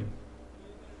deceitfully.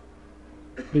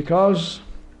 Because,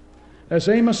 as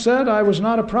Amos said, I was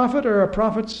not a prophet or a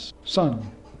prophet's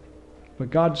son. But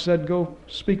God said, go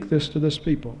speak this to this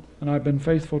people. And I've been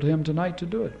faithful to Him tonight to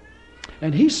do it.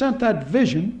 And He sent that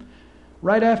vision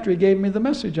right after He gave me the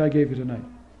message I gave you tonight.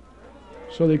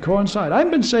 So they coincide.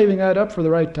 I've been saving that up for the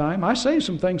right time. I save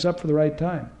some things up for the right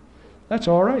time. That's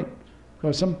all right.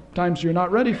 Because sometimes you're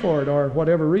not ready for it or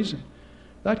whatever reason.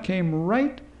 That came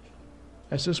right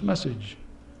as this message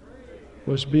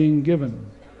was being given.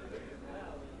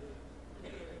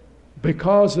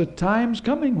 Because the time's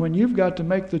coming when you've got to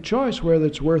make the choice whether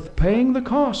it's worth paying the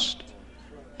cost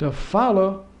to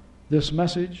follow this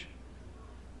message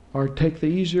or take the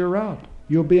easier route.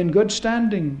 You'll be in good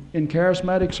standing in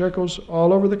charismatic circles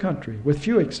all over the country, with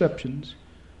few exceptions,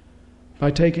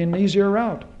 by taking an easier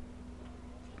route.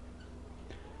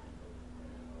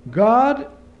 God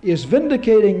is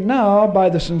vindicating now by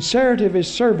the sincerity of His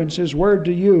servants His word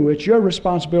to you. It's your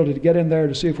responsibility to get in there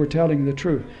to see if we're telling the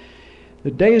truth. The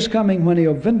day is coming when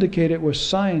He'll vindicate it with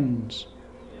signs.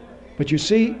 But you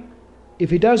see,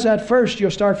 if He does that first, you'll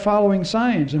start following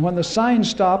signs. And when the signs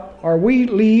stop or we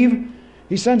leave,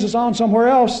 He sends us on somewhere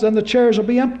else, then the chairs will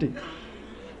be empty.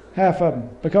 Half of them.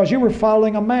 Because you were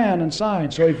following a man and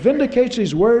signs. So He vindicates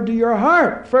His word to your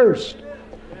heart first.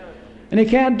 And He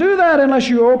can't do that unless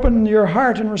you open your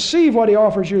heart and receive what He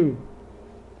offers you.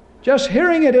 Just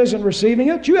hearing it isn't receiving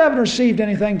it. You haven't received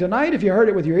anything tonight if you heard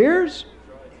it with your ears.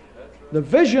 The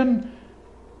vision,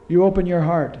 you open your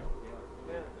heart.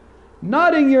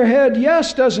 Nodding your head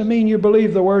yes doesn't mean you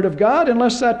believe the Word of God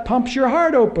unless that pumps your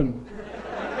heart open.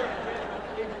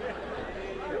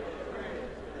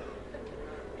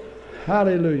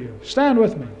 Hallelujah. Stand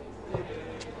with me.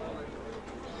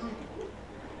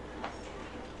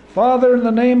 Father, in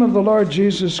the name of the Lord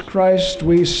Jesus Christ,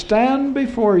 we stand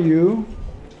before You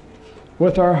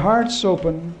with our hearts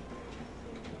open,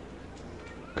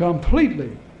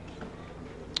 completely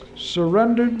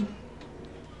surrendered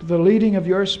to the leading of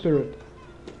Your Spirit,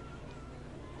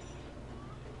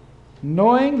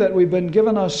 knowing that we've been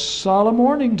given a solemn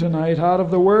warning tonight out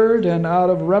of the Word and out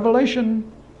of revelation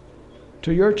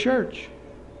to Your church,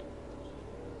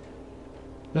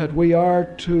 that we are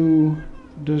to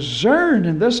discern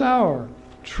in this hour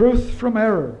truth from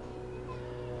error,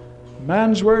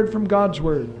 man's word from God's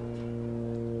word.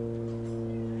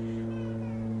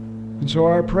 And so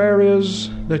our prayer is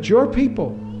that Your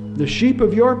people, the sheep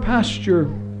of Your pasture,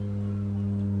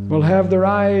 will have their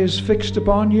eyes fixed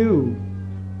upon You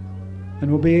and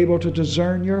will be able to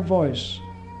discern Your voice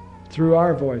through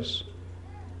our voice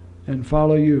and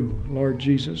follow You, Lord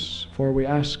Jesus, for we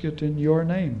ask it in Your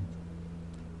name.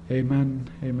 Amen,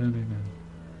 amen, amen.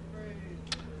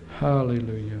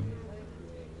 Hallelujah.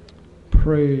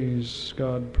 Praise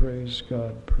God, praise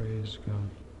God, praise God.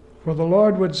 For the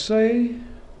Lord would say,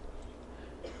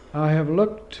 I have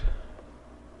looked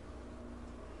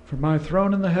from My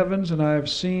throne in the heavens, and I have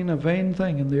seen a vain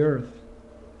thing in the earth.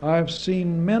 I have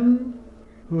seen men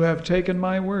who have taken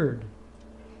My word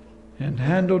and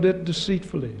handled it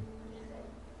deceitfully.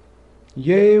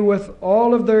 Yea, with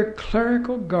all of their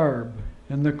clerical garb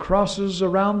and the crosses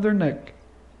around their neck,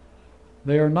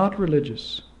 they are not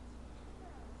religious.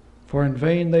 For in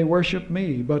vain they worship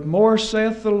Me. But more,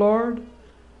 saith the Lord,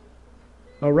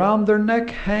 around their neck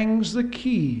hangs the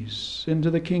keys into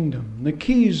the kingdom, the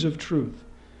keys of truth.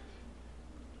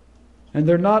 And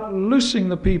they're not loosing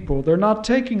the people. They're not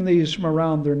taking these from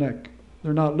around their neck.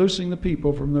 They're not loosing the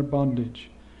people from their bondage.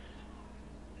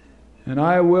 And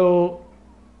I will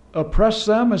oppress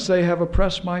them as they have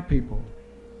oppressed My people.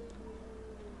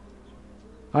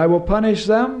 I will punish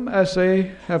them as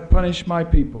they have punished My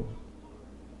people.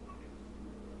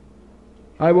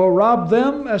 I will rob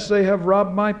them as they have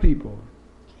robbed My people.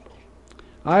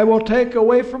 I will take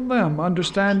away from them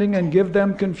understanding and give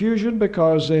them confusion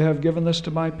because they have given this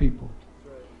to My people.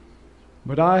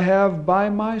 But I have by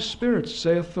My Spirit,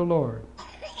 saith the Lord,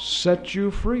 set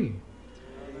you free.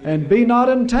 And be not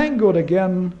entangled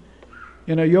again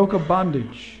in a yoke of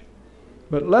bondage.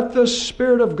 But let the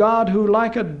Spirit of God, who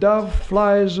like a dove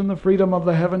flies in the freedom of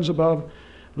the heavens above,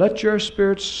 let your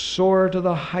spirit soar to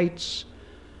the heights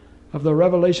of the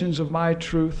revelations of My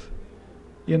truth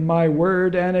in My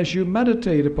word. And as you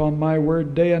meditate upon My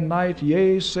word day and night,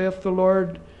 yea, saith the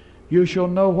Lord, you shall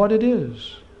know what it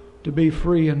is to be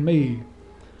free in Me.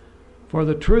 For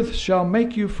the truth shall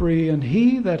make you free, and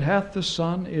he that hath the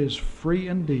Son is free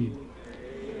indeed.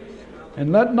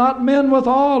 And let not men with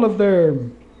all of their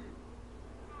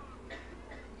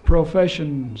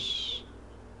professions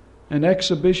and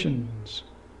exhibitions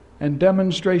and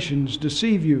demonstrations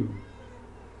deceive you.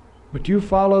 But you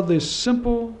follow this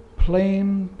simple,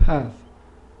 plain path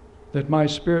that my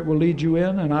Spirit will lead you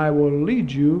in, and I will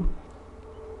lead you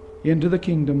into the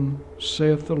kingdom,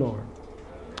 saith the Lord.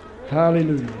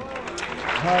 Hallelujah.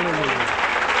 Hallelujah.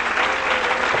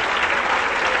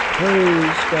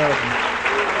 Praise God.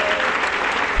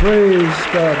 Praise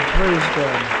God. Praise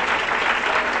God.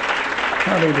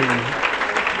 Hallelujah.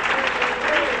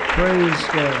 Praise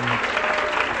God.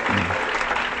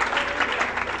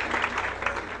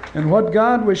 And what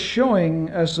God was showing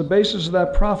as the basis of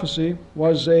that prophecy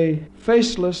was a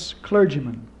faceless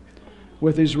clergyman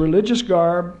with his religious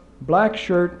garb, black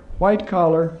shirt, white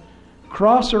collar,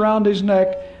 cross around his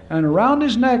neck, and around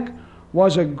his neck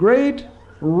was a great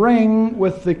ring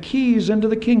with the keys into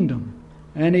the kingdom.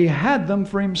 And he had them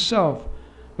for himself,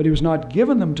 but he was not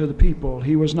giving them to the people.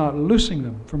 He was not loosing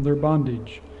them from their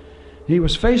bondage. He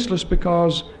was faceless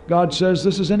because God says,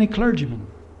 this is any clergyman,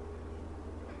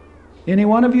 any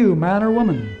one of you, man or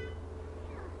woman,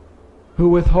 who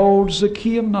withholds the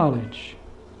key of knowledge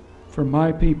from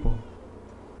my people.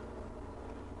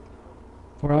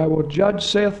 For I will judge,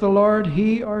 saith the Lord,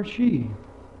 he or she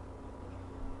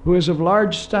who is of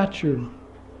large stature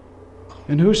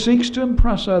and who seeks to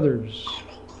impress others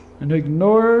and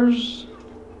ignores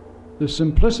the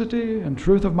simplicity and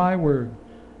truth of my word.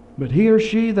 But he or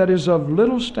she that is of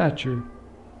little stature,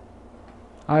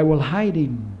 I will hide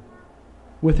him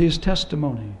with his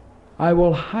testimony. I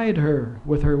will hide her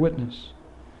with her witness.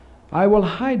 I will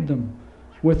hide them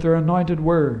with their anointed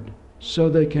word, so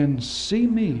they can see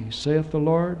me, saith the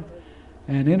Lord,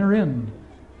 and enter in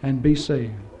and be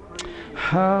saved.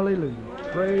 Hallelujah.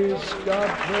 Praise God.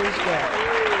 Praise God.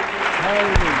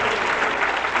 Hallelujah.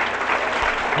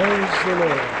 Praise the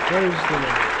Lord. Praise the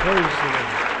Lord. Praise the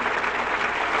Lord.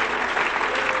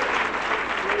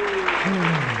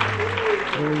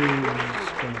 Praise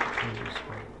God. Praise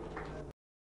God.